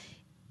hire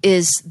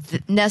is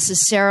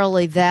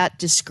necessarily that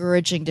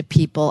discouraging to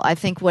people. I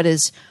think what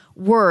is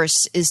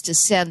worse is to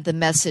send the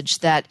message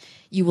that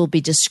you will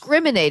be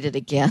discriminated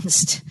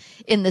against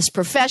in this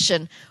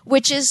profession,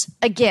 which is,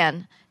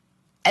 again,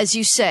 as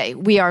you say,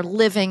 we are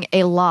living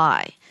a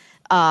lie.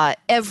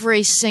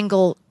 Every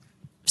single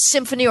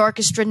symphony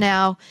orchestra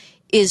now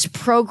is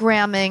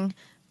programming,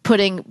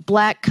 putting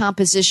black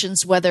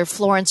compositions, whether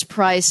Florence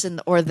Price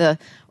or the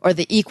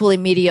equally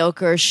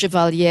mediocre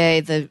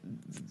Chevalier, the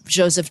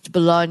Joseph de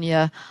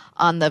Bologna,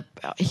 on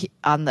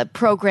the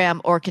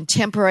program, or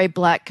contemporary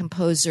black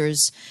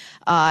composers,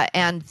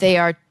 and they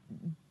are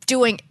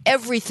doing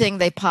everything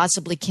they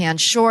possibly can,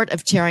 short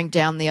of tearing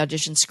down the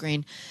audition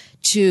screen,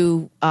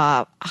 to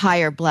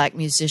hire black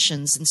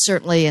musicians, and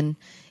certainly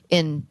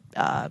in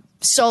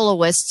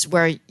soloists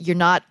where you're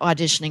not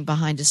auditioning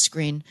behind a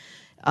screen,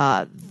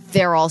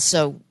 they're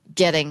also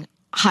getting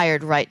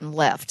hired right and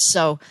left.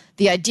 So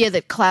the idea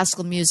that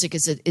classical music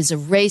is a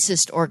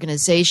racist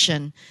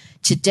organization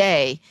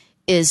today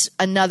is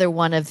another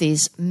one of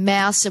these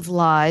massive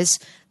lies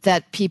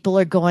that people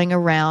are going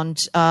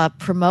around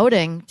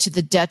promoting to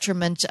the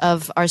detriment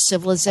of our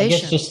civilization.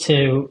 I guess just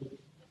to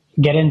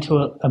get into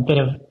a bit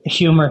of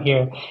humor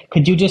here,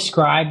 could you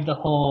describe the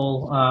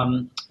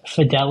whole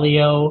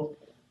Fidelio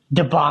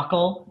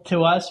debacle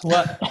to us?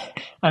 What,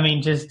 I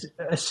mean, just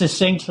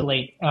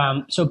succinctly.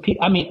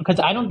 Because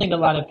I don't think a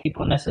lot of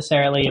people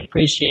necessarily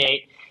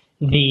appreciate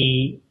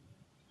the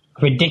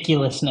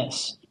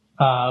ridiculousness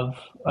of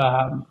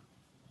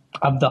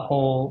the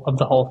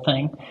whole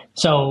thing.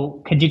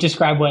 So could you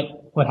describe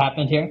what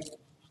happened here?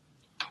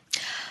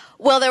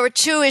 Well, there were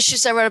 2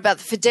 issues I wrote about: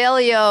 the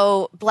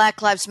Fidelio,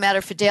 Black Lives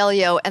Matter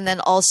Fidelio, and then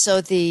also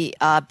the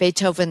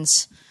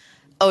Beethoven's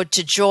Ode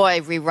to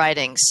Joy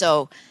rewriting.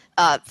 So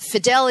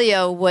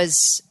Fidelio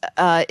is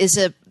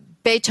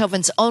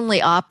Beethoven's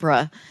only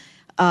opera,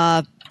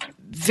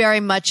 very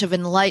much of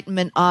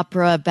Enlightenment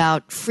opera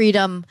about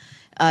freedom.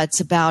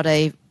 It's about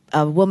a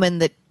woman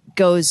that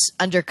goes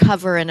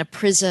undercover in a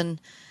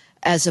prison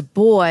as a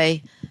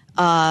boy,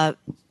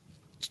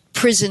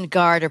 prison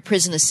guard or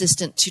prison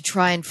assistant, to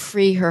try and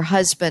free her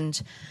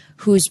husband,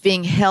 who's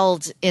being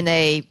held in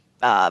a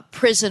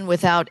prison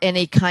without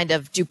any kind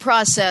of due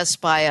process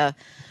by a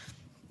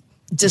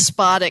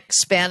despotic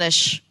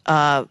Spanish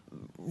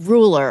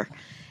ruler.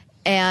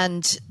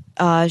 And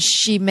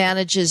she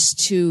manages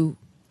to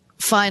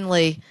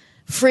finally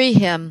free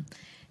him.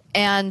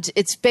 And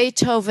it's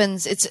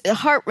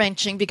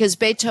heart-wrenching because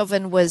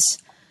Beethoven was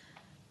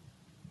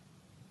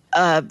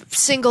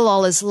single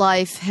all his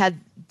life, had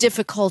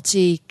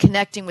difficulty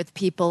connecting with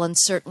people, and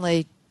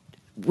certainly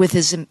with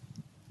his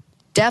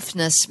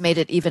deafness made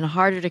it even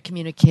harder to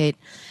communicate.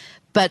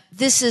 But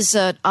this is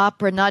an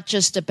opera not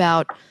just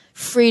about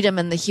freedom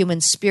and the human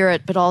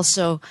spirit, but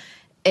also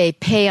a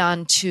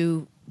paean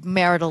to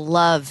marital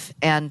love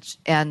and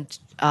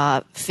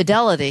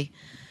fidelity.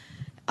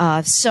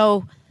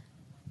 So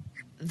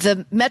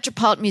the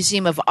Metropolitan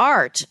Museum of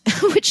Art,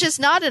 which is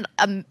not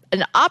an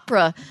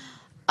opera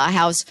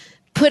house,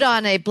 put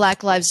on a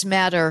Black Lives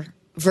Matter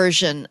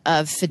version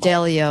of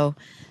Fidelio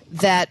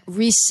that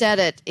reset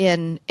it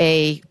in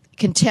a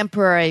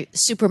contemporary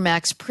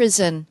supermax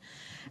prison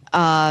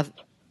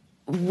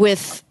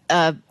with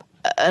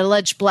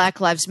alleged Black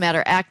Lives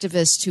Matter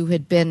activist who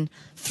had been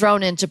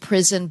thrown into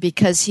prison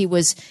because he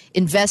was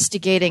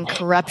investigating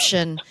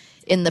corruption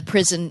in the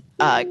prison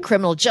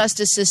criminal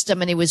justice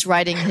system, and he was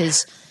writing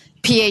his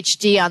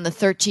PhD on the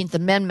 13th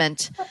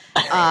Amendment.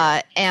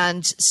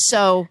 And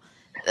so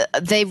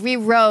they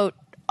rewrote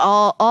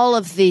all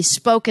of the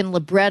spoken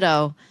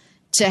libretto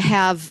to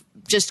have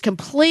just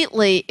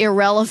completely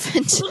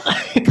irrelevant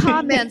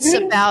comments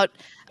about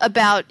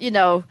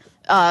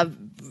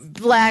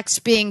blacks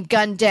being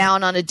gunned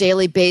down on a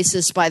daily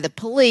basis by the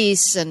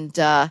police. And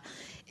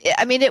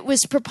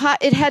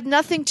it had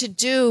nothing to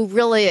do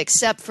really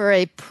except for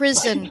a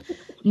prison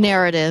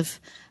narrative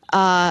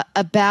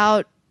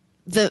about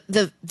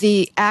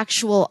the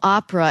actual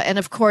opera. And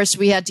of course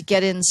we had to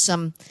get in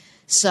some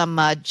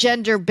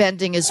gender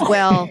bending as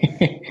well.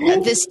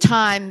 This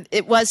time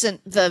it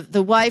wasn't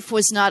the wife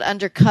was not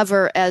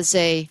undercover as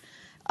a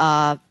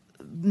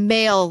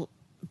male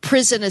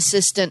prison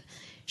assistant.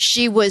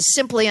 She was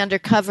simply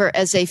undercover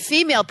as a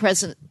female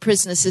prison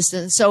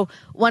assistant. So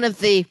one of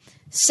the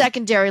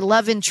secondary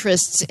love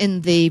interests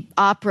in the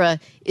opera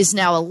is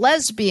now a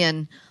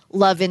lesbian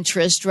love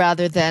interest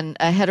rather than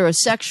a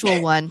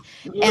heterosexual one.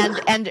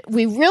 And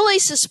we really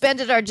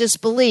suspended our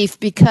disbelief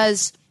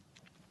because,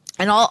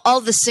 and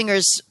all the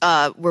singers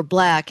were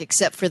black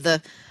except for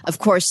the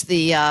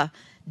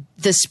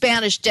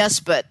Spanish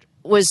despot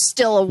was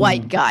still a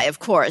white guy, of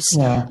course.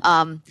 Yeah.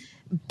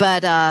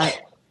 But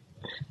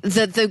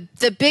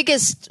the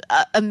biggest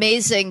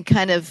amazing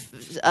kind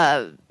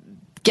of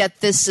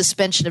get this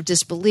suspension of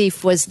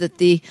disbelief was that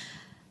the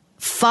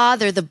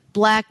father, the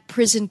black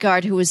prison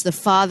guard who was the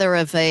father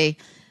of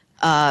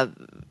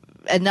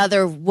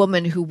another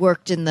woman who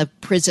worked in the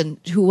prison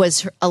who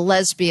was a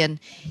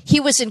lesbian, he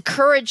was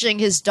encouraging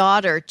his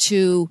daughter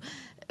to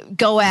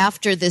go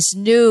after this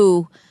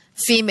new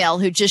female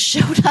who just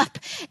showed up.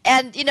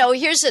 And,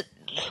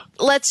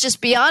 let's just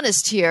be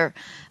honest here.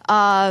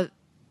 One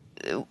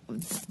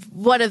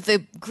of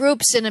the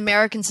groups in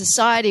American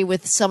society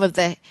with some of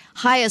the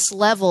highest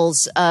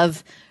levels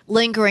of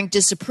lingering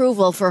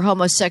disapproval for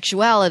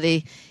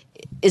homosexuality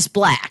is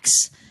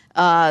blacks.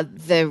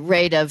 The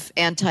rate of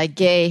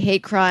anti-gay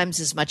hate crimes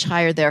is much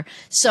higher there.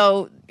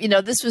 So,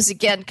 this was,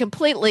 again,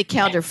 completely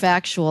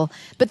counterfactual.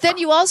 But then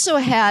you also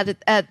had,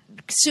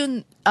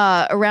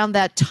 around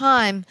that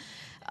time,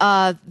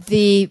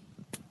 the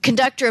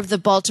conductor of the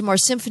Baltimore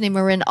Symphony,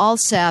 Marin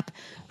Alsop,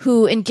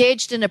 who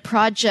engaged in a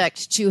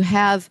project to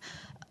have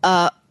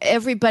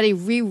everybody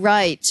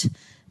rewrite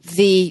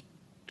the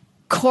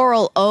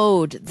choral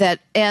ode that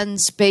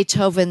ends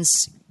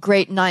Beethoven's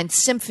Great Ninth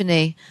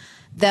Symphony,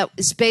 that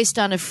is based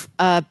on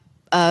a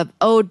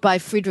ode by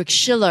Friedrich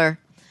Schiller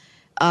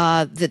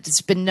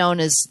that's been known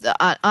as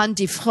An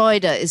die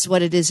Freude is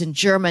what it is in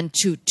German,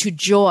 to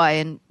joy,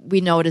 and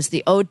we know it as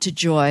the Ode to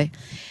Joy.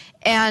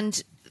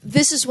 And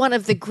this is one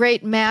of the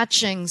great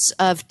matchings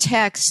of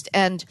text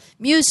and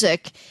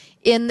music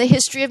in the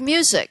history of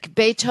music.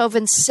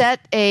 Beethoven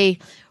set a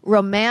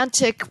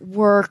romantic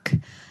work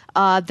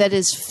that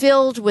is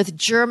filled with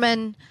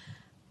German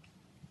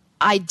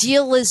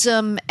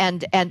idealism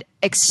and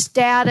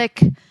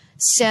ecstatic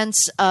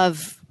sense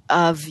of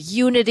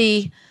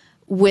unity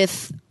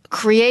with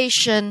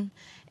creation,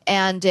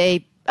 and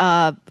a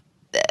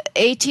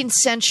 18th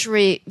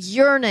century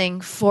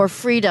yearning for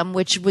freedom,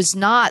 which was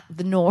not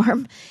the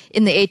norm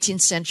in the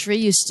 18th century.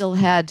 You still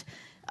had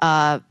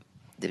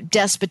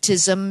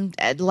despotism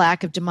and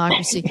lack of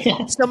democracy.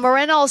 So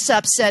Marin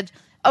Alsop said,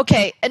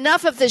 okay,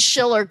 enough of this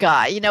Schiller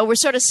guy. We're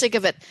sort of sick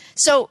of it.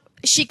 So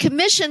she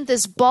commissioned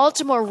this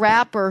Baltimore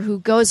rapper who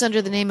goes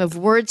under the name of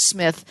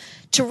Wordsmith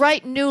to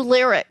write new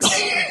lyrics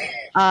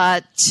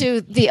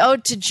to the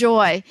Ode to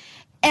Joy.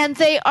 And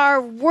they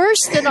are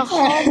worse than a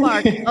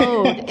Hallmark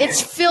ode.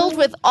 It's filled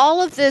with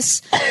all of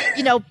this,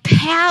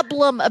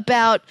 pablum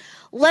about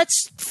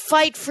let's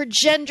fight for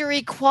gender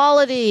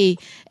equality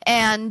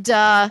and,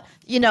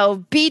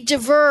 be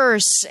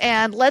diverse,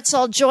 and let's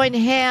all join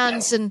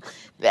hands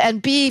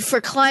and be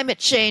for climate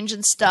change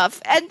and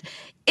stuff. And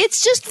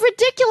it's just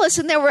ridiculous.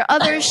 And there were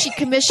others she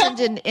commissioned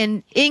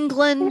in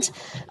England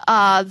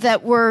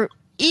that were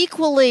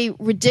equally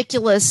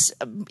ridiculous,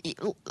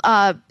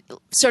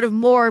 sort of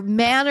more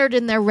mannered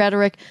in their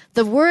rhetoric.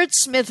 The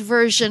Wordsmith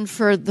version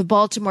for the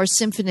Baltimore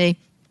Symphony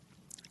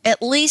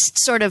at least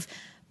sort of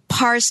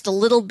parsed a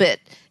little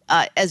bit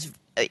as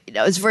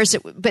verse,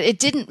 but it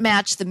didn't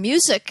match the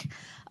music.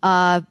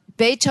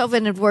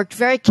 Beethoven had worked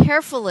very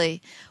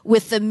carefully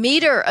with the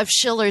meter of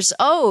Schiller's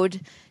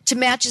ode to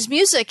match his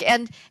music,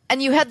 and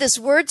you had this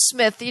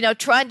Wordsmith,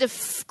 trying to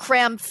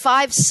cram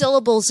 5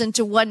 syllables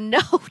into one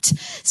note.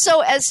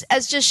 So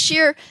as just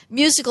sheer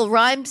musical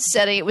rhyme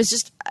setting, it was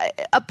just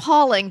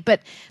appalling.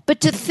 But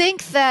to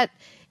think that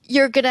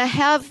you're going to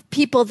have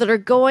people that are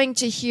going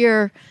to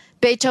hear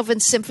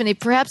Beethoven's symphony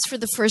perhaps for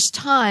the first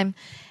time,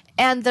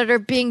 and that are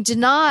being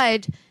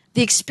denied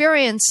the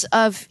experience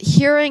of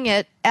hearing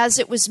it as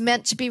it was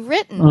meant to be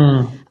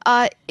written.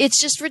 It's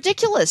just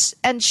ridiculous.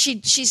 And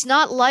she's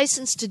not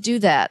licensed to do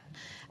that.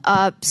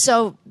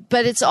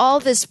 But it's all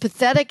this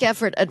pathetic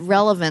effort at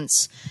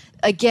relevance.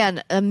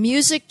 again, a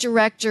music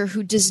director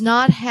who does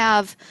not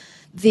have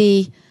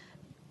the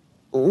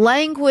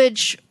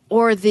language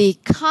or the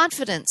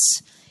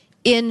confidence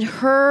in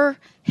her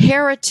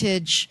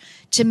heritage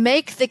to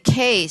make the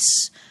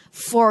case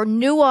for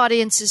new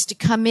audiences to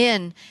come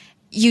in,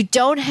 you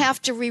don't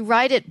have to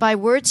rewrite it by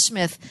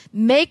wordsmith.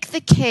 Make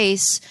the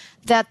case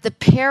that the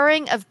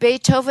pairing of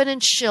Beethoven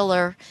and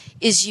Schiller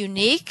is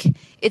unique,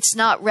 it's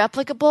not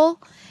replicable,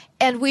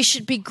 and we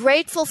should be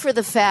grateful for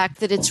the fact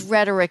that its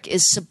rhetoric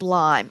is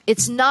sublime.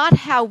 It's not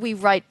how we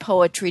write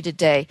poetry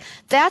today.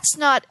 That's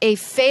not a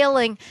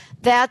failing.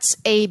 That's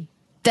a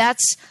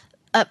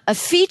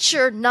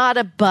feature, not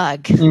a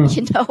bug.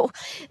 You know,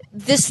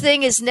 this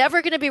thing is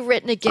never going to be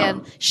written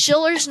again.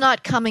 Schiller's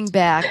not coming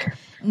back.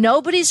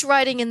 Nobody's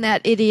writing in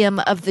that idiom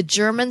of the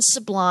German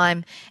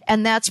sublime,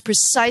 and that's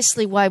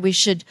precisely why we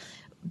should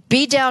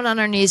be down on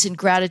our knees in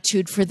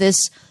gratitude for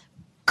this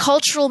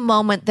cultural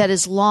moment that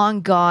is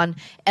long gone.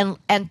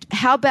 And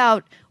how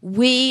about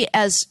we,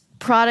 as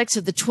products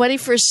of the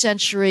 21st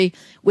century,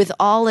 with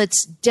all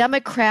its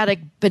democratic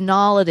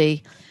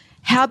banality,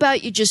 how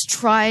about you just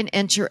try and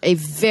enter a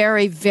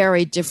very,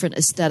 very different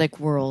aesthetic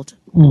world?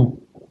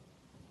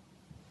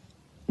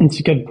 It's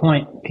a good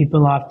point.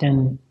 People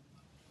often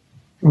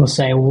will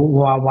say,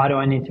 well, why do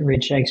I need to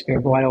read Shakespeare?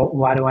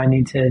 Why do I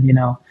need to,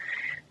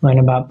 learn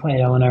about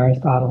Plato and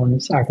Aristotle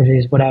and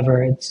Socrates,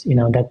 whatever? It's,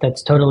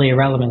 that's totally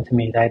irrelevant to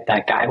me.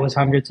 That guy was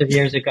hundreds of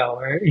years ago,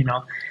 or,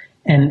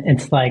 and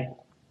it's like,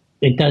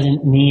 it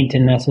doesn't need to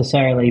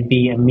necessarily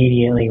be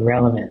immediately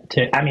relevant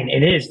to, I mean,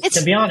 it is,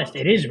 to be honest,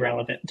 it is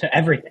relevant to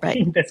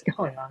everything that's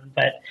going on.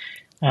 But,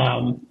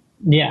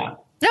 yeah.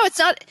 No, it's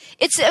not.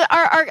 It's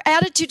our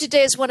attitude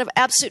today is one of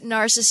absolute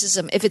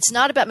narcissism. If it's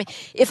not about me,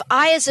 if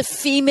I as a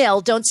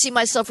female don't see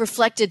myself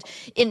reflected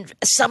in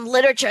some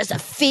literature as a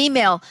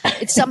female,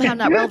 it's somehow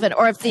not relevant.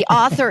 Or if the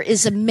author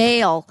is a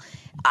male,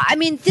 I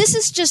mean, this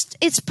is just,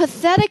 it's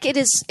pathetic. It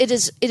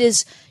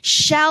is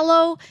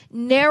shallow,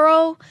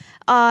 narrow,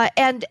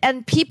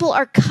 and people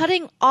are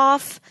cutting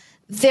off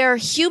their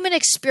human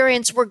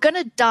experience. We're going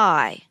to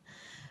die.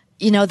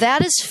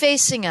 That is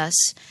facing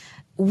us.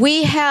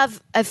 We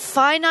have a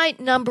finite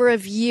number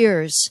of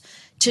years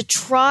to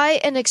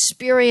try and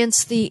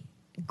experience the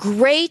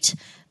great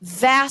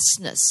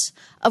vastness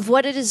of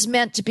what it is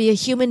meant to be a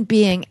human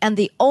being. And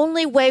the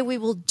only way we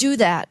will do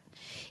that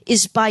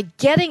is by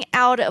getting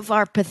out of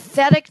our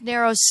pathetic,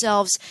 narrow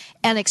selves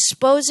and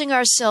exposing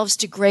ourselves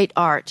to great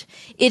art.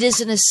 It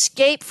is an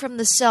escape from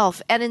the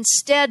self. And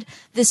instead,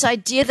 this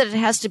idea that it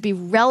has to be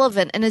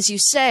relevant, and as you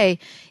say,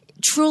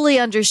 truly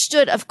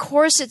understood, of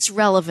course it's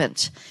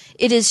relevant.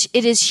 It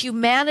is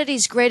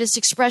humanity's greatest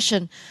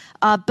expression.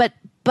 But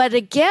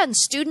again,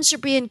 students are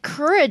being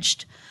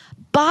encouraged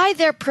by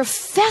their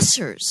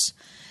professors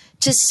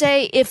to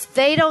say, if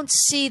they don't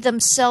see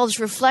themselves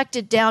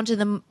reflected down to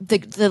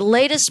the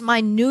latest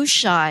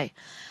minutiae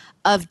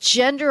of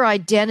gender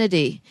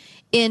identity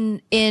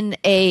in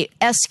a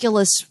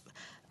Aeschylus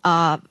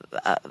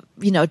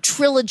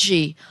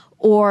trilogy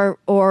or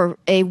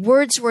a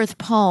Wordsworth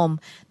poem,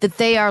 that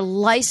they are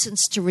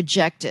licensed to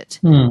reject it.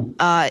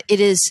 It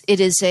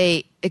is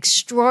a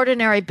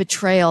extraordinary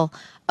betrayal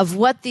of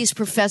what these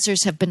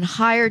professors have been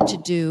hired to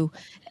do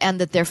and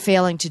that they're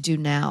failing to do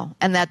now.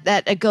 And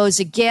that it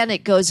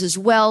goes as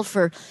well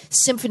for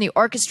symphony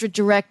orchestra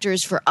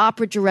directors, for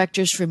opera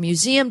directors, for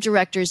museum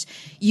directors.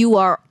 You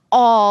are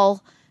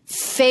all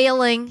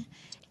failing,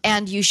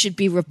 and you should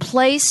be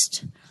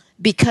replaced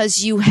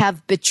because you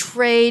have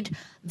betrayed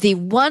the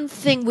one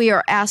thing we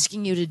are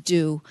asking you to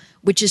do,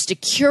 which is to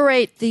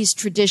curate these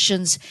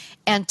traditions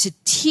and to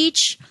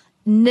teach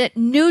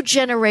new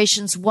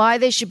generations why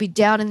they should be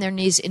down on their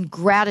knees in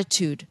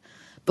gratitude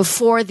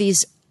before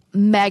these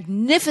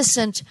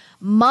magnificent,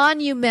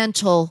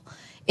 monumental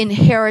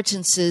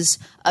inheritances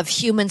of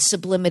human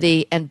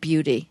sublimity and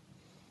beauty.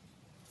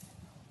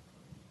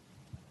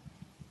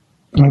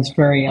 That's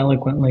very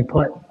eloquently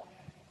put.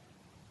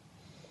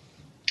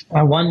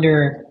 I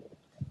wonder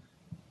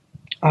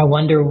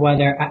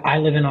whether I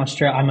live in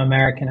Australia. I'm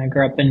American. I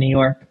grew up in New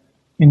York.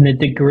 In the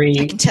degree,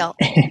 I can tell.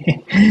 The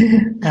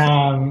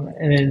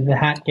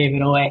hat gave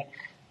it away.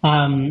 But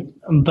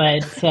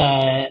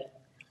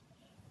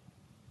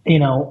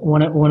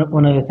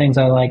one of the things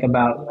I like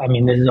about, I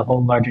mean, this is a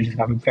whole larger.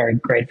 I'm very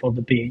grateful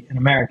to be an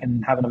American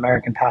and have an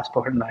American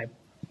passport, and I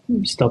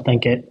still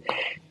think it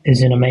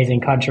is an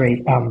amazing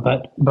country.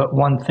 But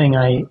one thing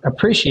I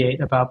appreciate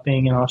about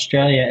being in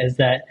Australia is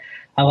that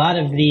a lot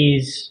of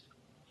the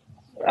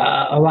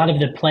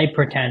play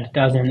pretend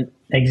doesn't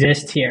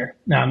exist here.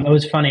 It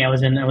was funny. I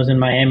was in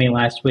Miami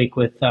last week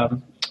with,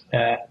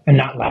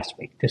 not last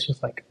week. This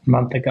was like a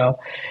month ago,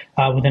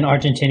 with an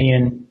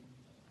Argentinian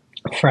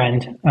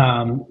friend.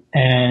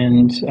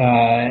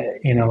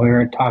 We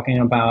were talking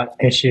about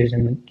issues,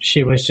 and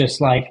she was just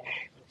like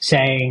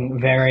saying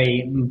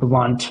very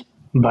blunt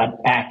but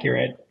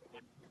accurate.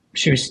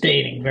 She was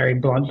stating very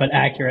blunt but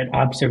accurate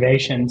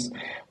observations.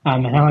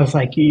 And I was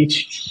like, you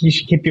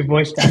should keep your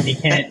voice down.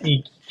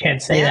 You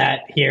can't say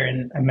that here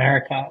in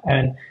America.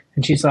 And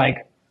she's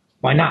like,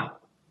 why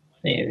not?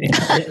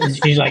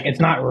 She's like, it's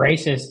not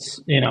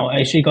racist,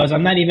 She goes,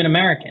 I'm not even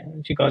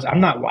American. She goes, I'm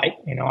not white.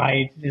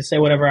 I just say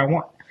whatever I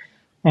want.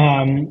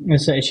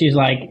 And so she's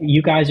like,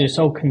 you guys are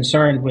so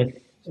concerned with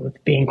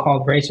being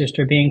called racist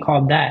or being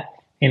called that.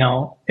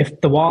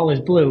 If the wall is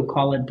blue,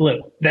 call it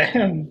blue. That's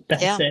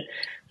it.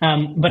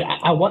 But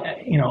I want,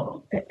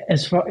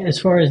 as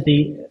far as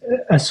the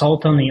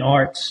assault on the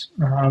arts,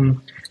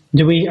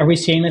 are we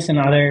seeing this in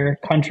other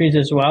countries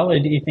as well, or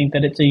do you think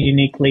that it's a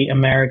uniquely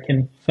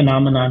American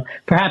phenomenon?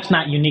 Perhaps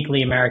not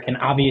uniquely American.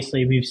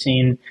 Obviously, we've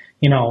seen,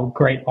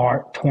 great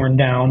art torn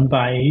down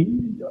by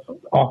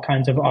all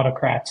kinds of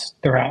autocrats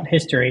throughout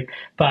history.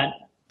 But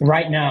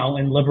right now,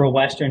 in liberal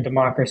Western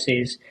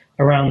democracies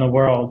around the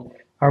world,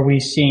 are we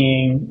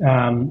seeing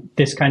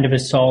this kind of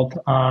assault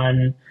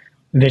on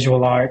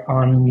visual art,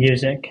 on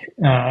music,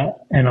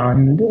 and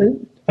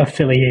on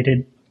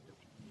affiliated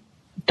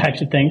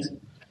types of things?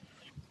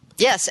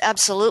 Yes,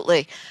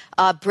 absolutely.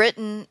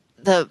 Britain,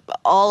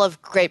 all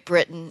of Great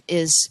Britain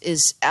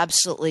is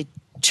absolutely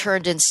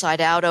turned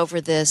inside out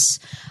over this.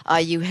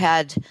 You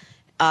had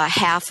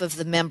half of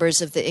the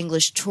members of the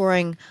English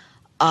touring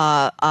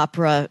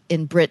opera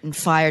in Britain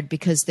fired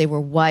because they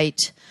were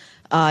white.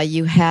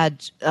 You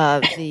had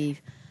the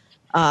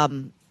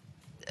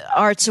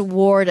Arts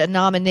Award, a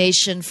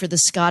nomination for the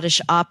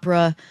Scottish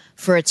Opera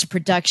for its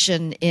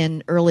production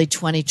in early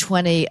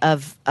 2020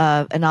 of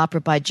an opera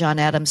by John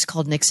Adams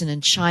called Nixon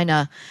in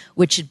China,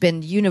 which had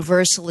been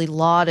universally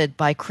lauded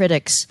by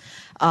critics.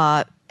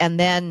 And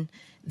then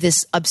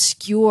this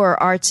obscure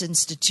arts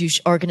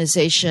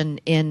organization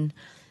in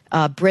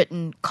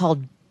Britain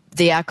called,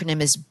 the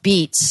acronym is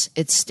BEATS.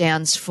 It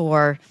stands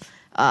for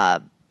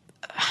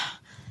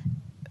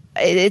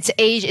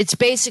it's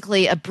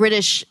basically a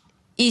British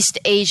East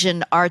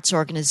Asian arts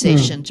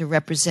organization to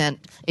represent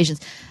Asians.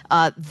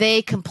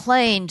 They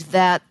complained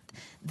that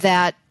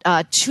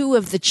two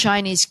of the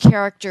Chinese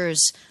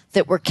characters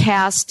that were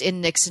cast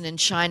in Nixon in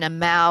China,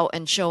 Mao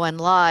and Zhou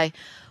Enlai,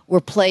 were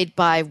played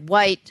by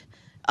white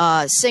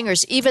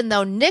singers, even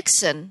though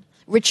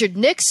Richard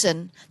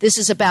Nixon, this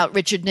is about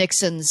Richard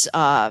Nixon's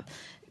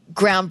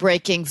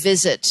groundbreaking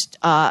visit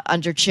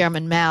under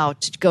Chairman Mao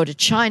to go to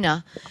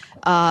China.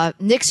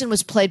 Nixon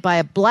was played by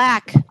a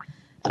black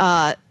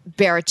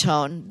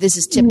baritone. This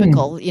is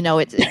typical.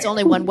 It's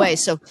only one way.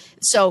 So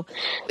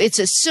it's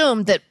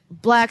assumed that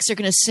blacks are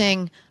going to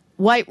sing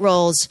white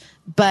roles,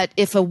 but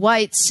if a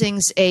white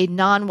sings a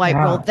non-white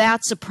role,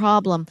 that's a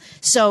problem.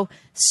 So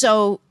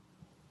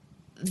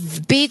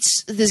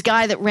Beats, this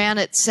guy that ran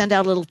it, sent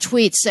out a little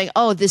tweet saying,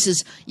 "Oh, this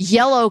is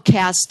yellow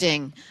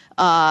casting,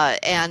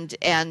 and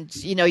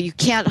you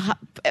can't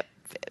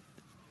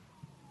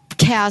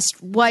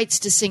cast whites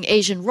to sing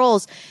Asian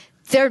roles."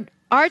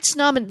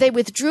 They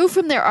withdrew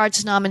from their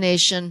arts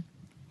nomination.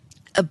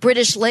 A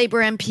British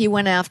Labour MP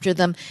went after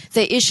them.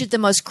 They issued the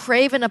most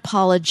craven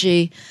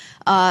apology.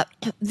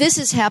 This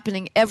is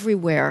happening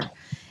everywhere.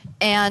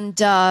 And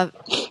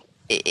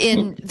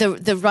in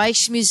the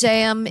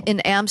Rijksmuseum in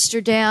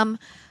Amsterdam,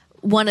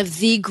 one of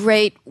the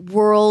great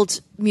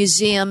world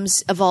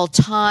museums of all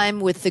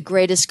time with the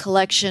greatest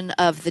collection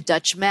of the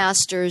Dutch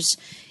masters,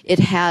 it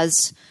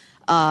has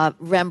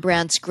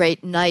Rembrandt's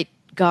great Night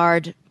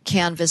Guard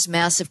canvas,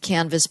 massive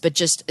canvas, but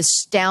just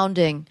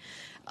astounding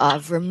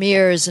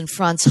Vermeers and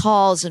Frans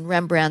Hals and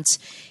Rembrandts.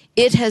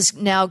 It has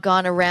now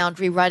gone around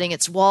rewriting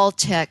its wall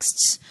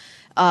texts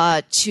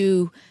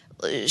to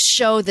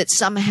show that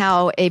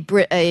somehow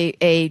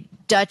a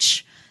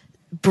Dutch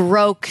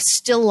Baroque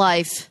still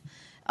life,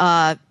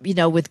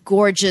 with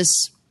gorgeous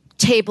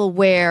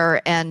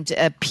tableware and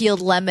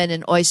peeled lemon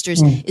and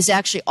oysters is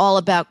actually all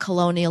about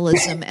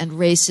colonialism and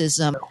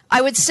racism.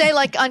 I would say,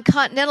 like on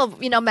continental,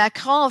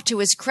 Macron, to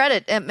his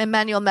credit,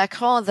 Emmanuel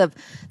Macron,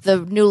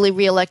 the newly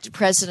reelected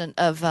president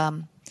of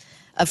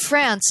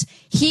France,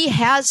 he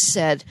has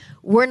said,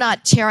 we're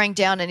not tearing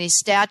down any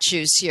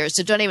statues here,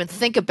 so don't even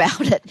think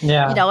about it.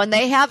 Yeah. And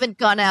they haven't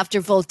gone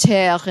after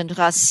Voltaire and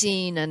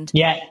Racine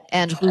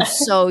and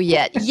Rousseau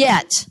yet.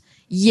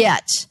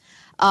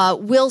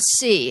 We'll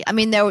see. I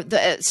mean,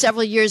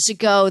 several years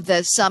ago,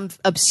 some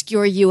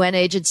obscure UN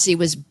agency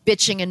was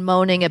bitching and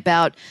moaning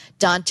about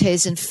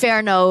Dante's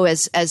Inferno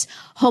as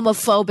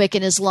homophobic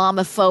and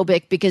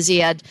Islamophobic because he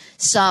had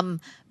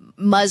some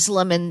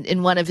Muslim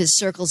in one of his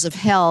circles of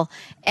hell.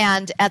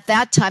 And at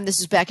that time, this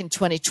was back in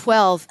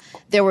 2012,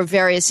 there were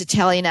various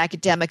Italian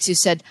academics who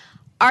said,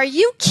 "Are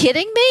you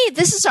kidding me?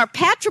 This is our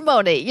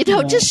patrimony.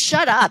 Just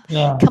shut up.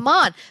 Yeah. Come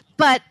on."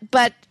 But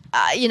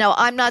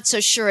I'm not so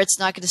sure it's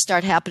not going to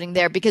start happening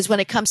there, because when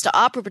it comes to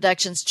opera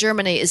productions,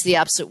 Germany is the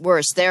absolute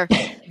worst.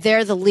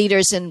 They're the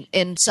leaders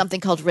in something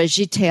called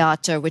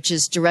Regietheater, which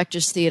is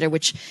director's theater,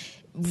 which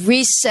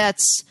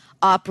resets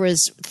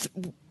operas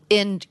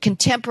in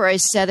contemporary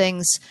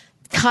settings,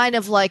 kind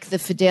of like the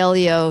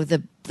Fidelio,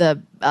 the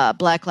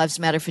Black Lives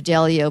Matter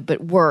Fidelio,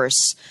 but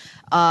worse.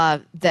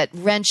 That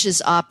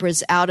wrenches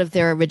operas out of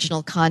their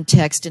original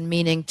context and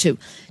meaning to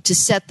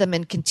set them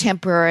in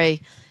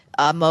contemporary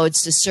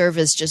modes to serve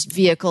as just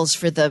vehicles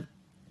for the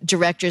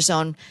directors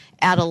own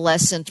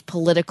adolescent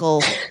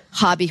political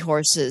hobby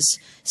horses.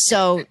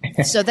 So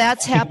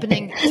that's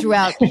happening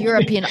throughout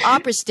European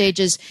opera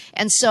stages.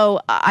 And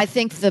so I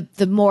think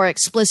the more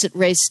explicit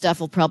race stuff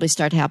will probably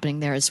start happening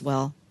there as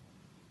well.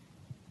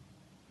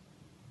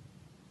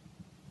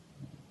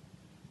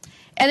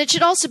 And it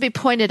should also be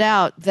pointed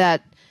out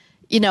that,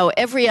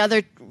 every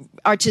other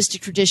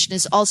artistic tradition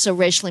is also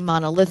racially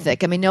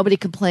monolithic. I mean, nobody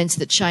complains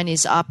that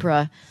Chinese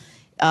opera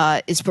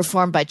is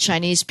performed by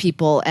Chinese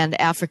people and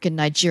African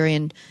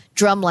Nigerian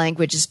drum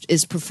language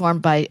is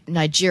performed by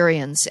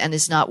Nigerians and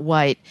is not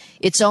white.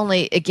 It's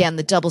only, again,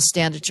 the double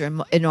standards are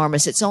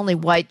enormous. It's only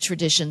white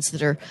traditions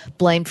that are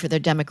blamed for their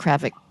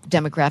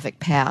demographic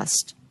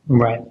past.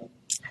 Right.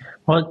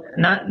 Well,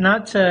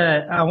 not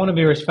to. I want to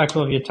be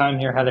respectful of your time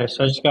here, Heather.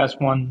 So I just got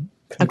one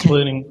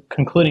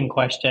concluding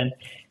question: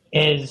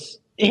 is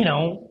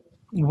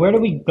where do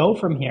we go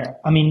from here?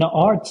 I mean, the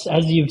arts,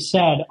 as you've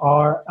said,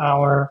 are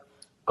our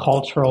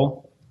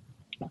cultural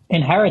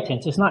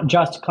inheritance. It's not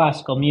just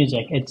classical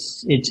music.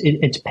 It's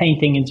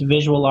painting, it's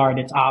visual art,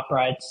 it's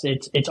opera,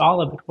 it's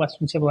all of it,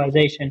 Western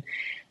civilization.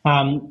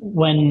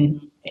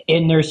 And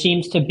there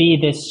seems to be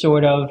this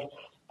sort of,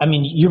 I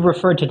mean, you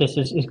referred to this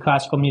as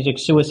classical music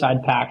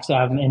suicide pacts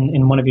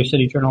in one of your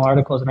City Journal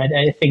articles, and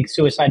I think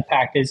suicide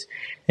pact is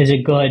a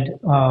good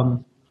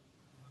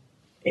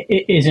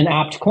is an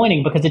apt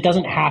coining, because it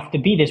doesn't have to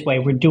be this way.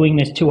 We're doing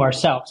this to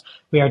ourselves.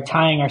 We are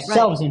tying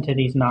ourselves into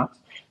these knots.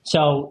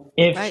 So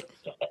if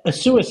a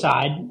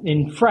suicide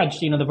in French,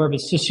 the verb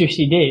is se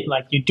suicider,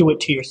 like you do it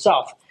to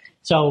yourself.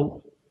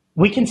 So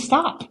we can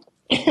stop.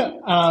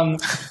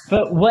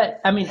 But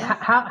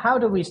how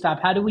do we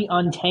stop? How do we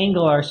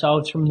untangle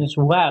ourselves from this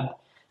web?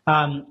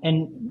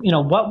 And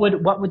what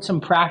would some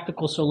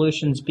practical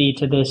solutions be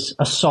to this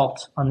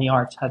assault on the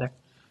arts, Heather?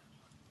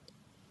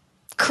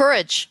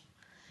 Courage,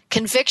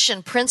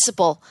 conviction,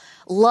 principle,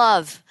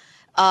 love,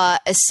 a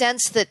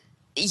sense that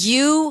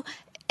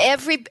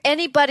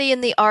anybody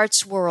in the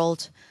arts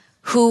world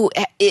who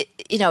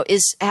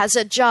has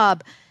a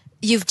job,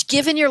 you've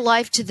given your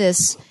life to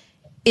this.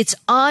 It's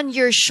on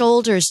your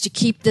shoulders to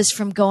keep this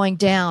from going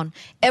down.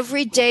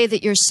 Every day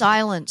that you're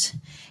silent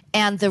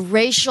and the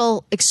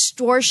racial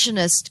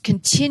extortionists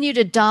continue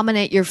to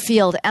dominate your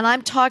field, and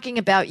I'm talking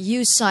about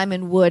you,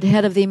 Simon Wood,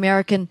 head of the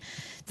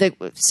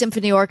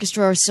Symphony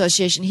Orchestra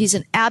Association. He's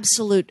an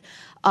absolute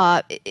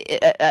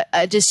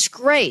a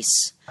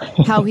disgrace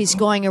how he's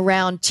going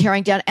around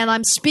tearing down. And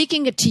I'm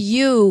speaking to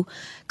you,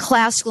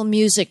 classical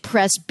music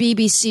press,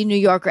 BBC New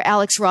Yorker,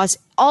 Alex Ross,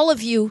 all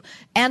of you,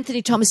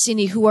 Anthony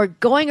Tomasini, who are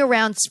going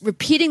around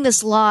repeating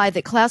this lie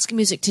that classical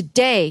music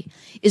today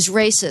is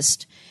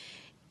racist.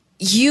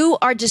 You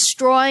are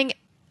destroying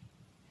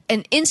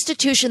an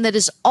institution that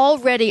is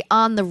already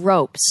on the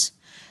ropes.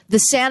 The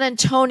San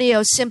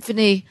Antonio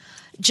Symphony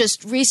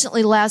just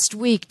recently last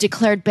week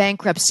declared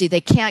bankruptcy.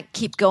 They can't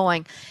keep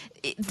going.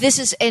 This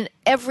is, and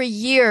every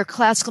year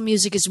classical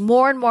music is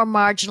more and more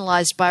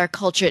marginalized by our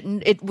culture.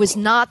 It was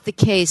not the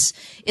case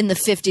in the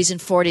 50s and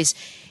 40s.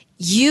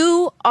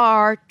 You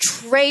are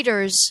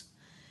traitors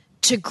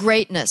to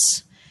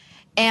greatness.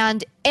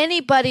 And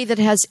anybody that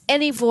has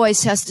any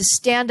voice has to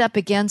stand up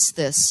against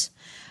this.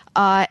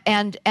 Every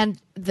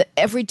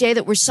day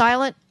that we're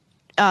silent,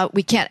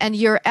 we can't. And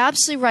you're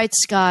absolutely right,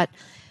 Scott.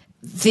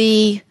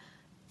 The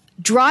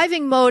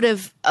driving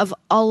motive of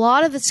a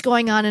lot of that's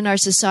going on in our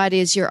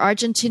society, as your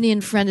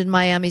Argentinian friend in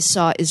Miami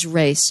saw, is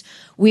race.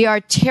 We are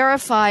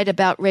terrified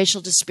about racial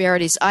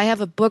disparities. I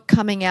have a book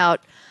coming out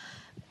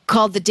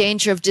called The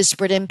Danger of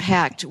Disparate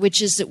Impact,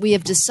 which is that we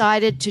have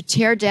decided to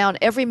tear down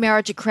every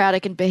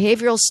meritocratic and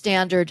behavioral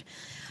standard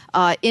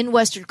in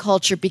Western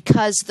culture,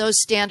 because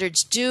those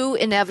standards do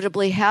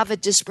inevitably have a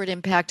disparate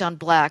impact on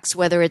blacks,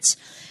 whether it's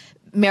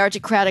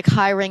meritocratic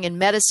hiring in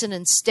medicine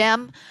and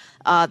STEM,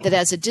 that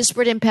has a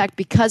disparate impact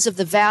because of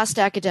the vast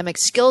academic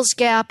skills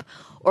gap,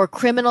 or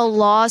criminal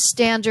law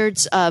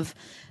standards of,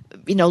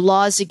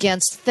 laws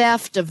against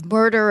theft, of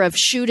murder, of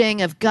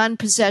shooting, of gun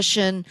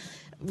possession,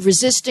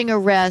 resisting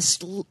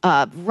arrest,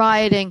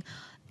 rioting.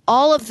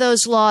 All of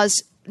those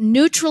laws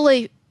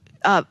neutrally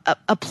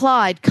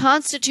applied,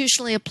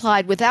 constitutionally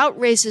applied, without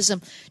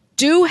racism,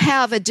 do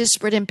have a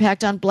disparate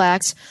impact on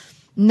blacks.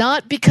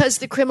 Not because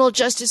the criminal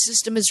justice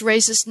system is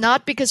racist,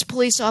 not because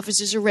police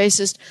officers are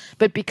racist,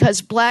 but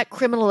because black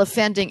criminal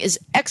offending is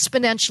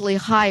exponentially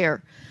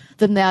higher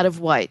than that of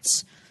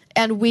whites.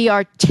 And we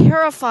are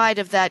terrified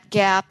of that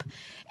gap.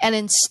 And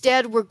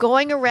instead, we're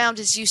going around,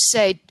 as you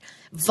say,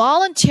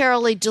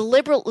 voluntarily,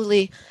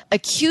 deliberately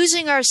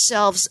accusing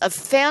ourselves of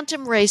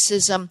phantom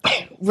racism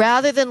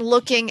rather than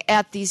looking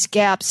at these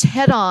gaps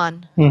head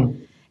on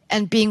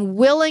and being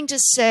willing to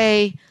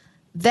say,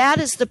 that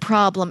is the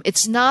problem.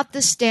 It's not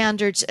the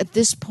standards at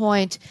this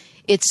point.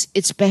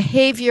 It's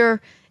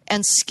behavior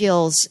and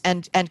skills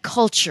and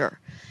culture.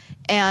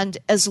 And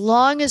as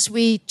long as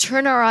we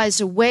turn our eyes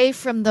away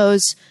from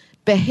those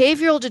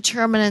behavioral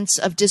determinants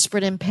of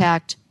disparate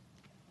impact,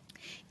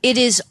 it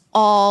is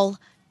all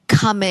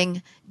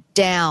coming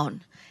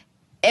down.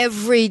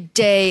 every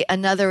day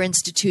another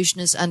institution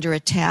is under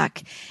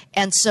attack.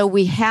 And so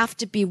we have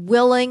to be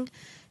willing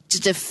to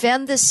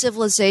defend this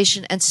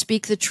civilization and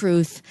speak the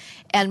truth.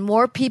 And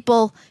more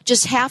people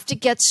just have to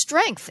get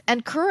strength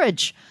and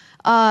courage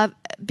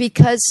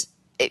because,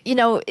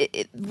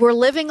 we're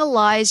living a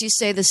lie, as you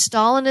say, the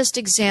Stalinist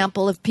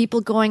example of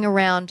people going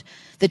around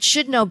that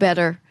should know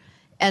better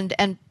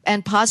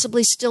and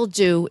possibly still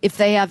do if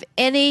they have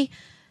any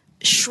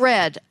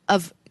shred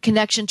of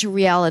connection to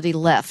reality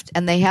left,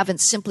 and they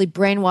haven't simply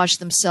brainwashed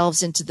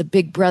themselves into the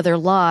big brother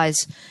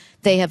lies.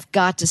 They have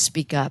got to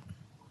speak up.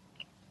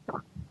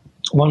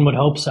 One would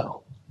hope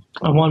so.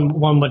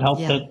 One would hope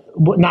that,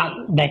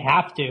 not they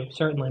have to,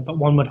 certainly, but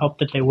one would hope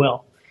that they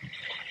will.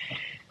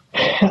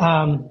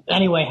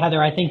 Anyway,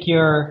 Heather, I think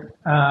you're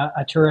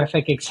a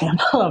terrific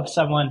example of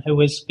someone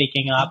who is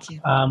speaking up.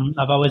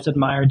 I've always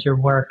admired your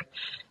work,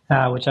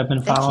 which I've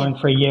been following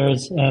for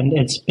years, and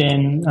it's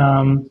been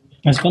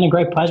a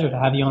great pleasure to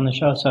have you on the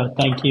show. So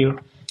thank you.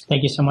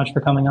 Thank you so much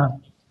for coming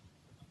on.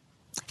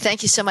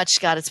 Thank you so much,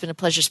 Scott. It's been a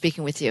pleasure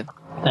speaking with you.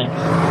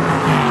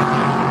 Thanks.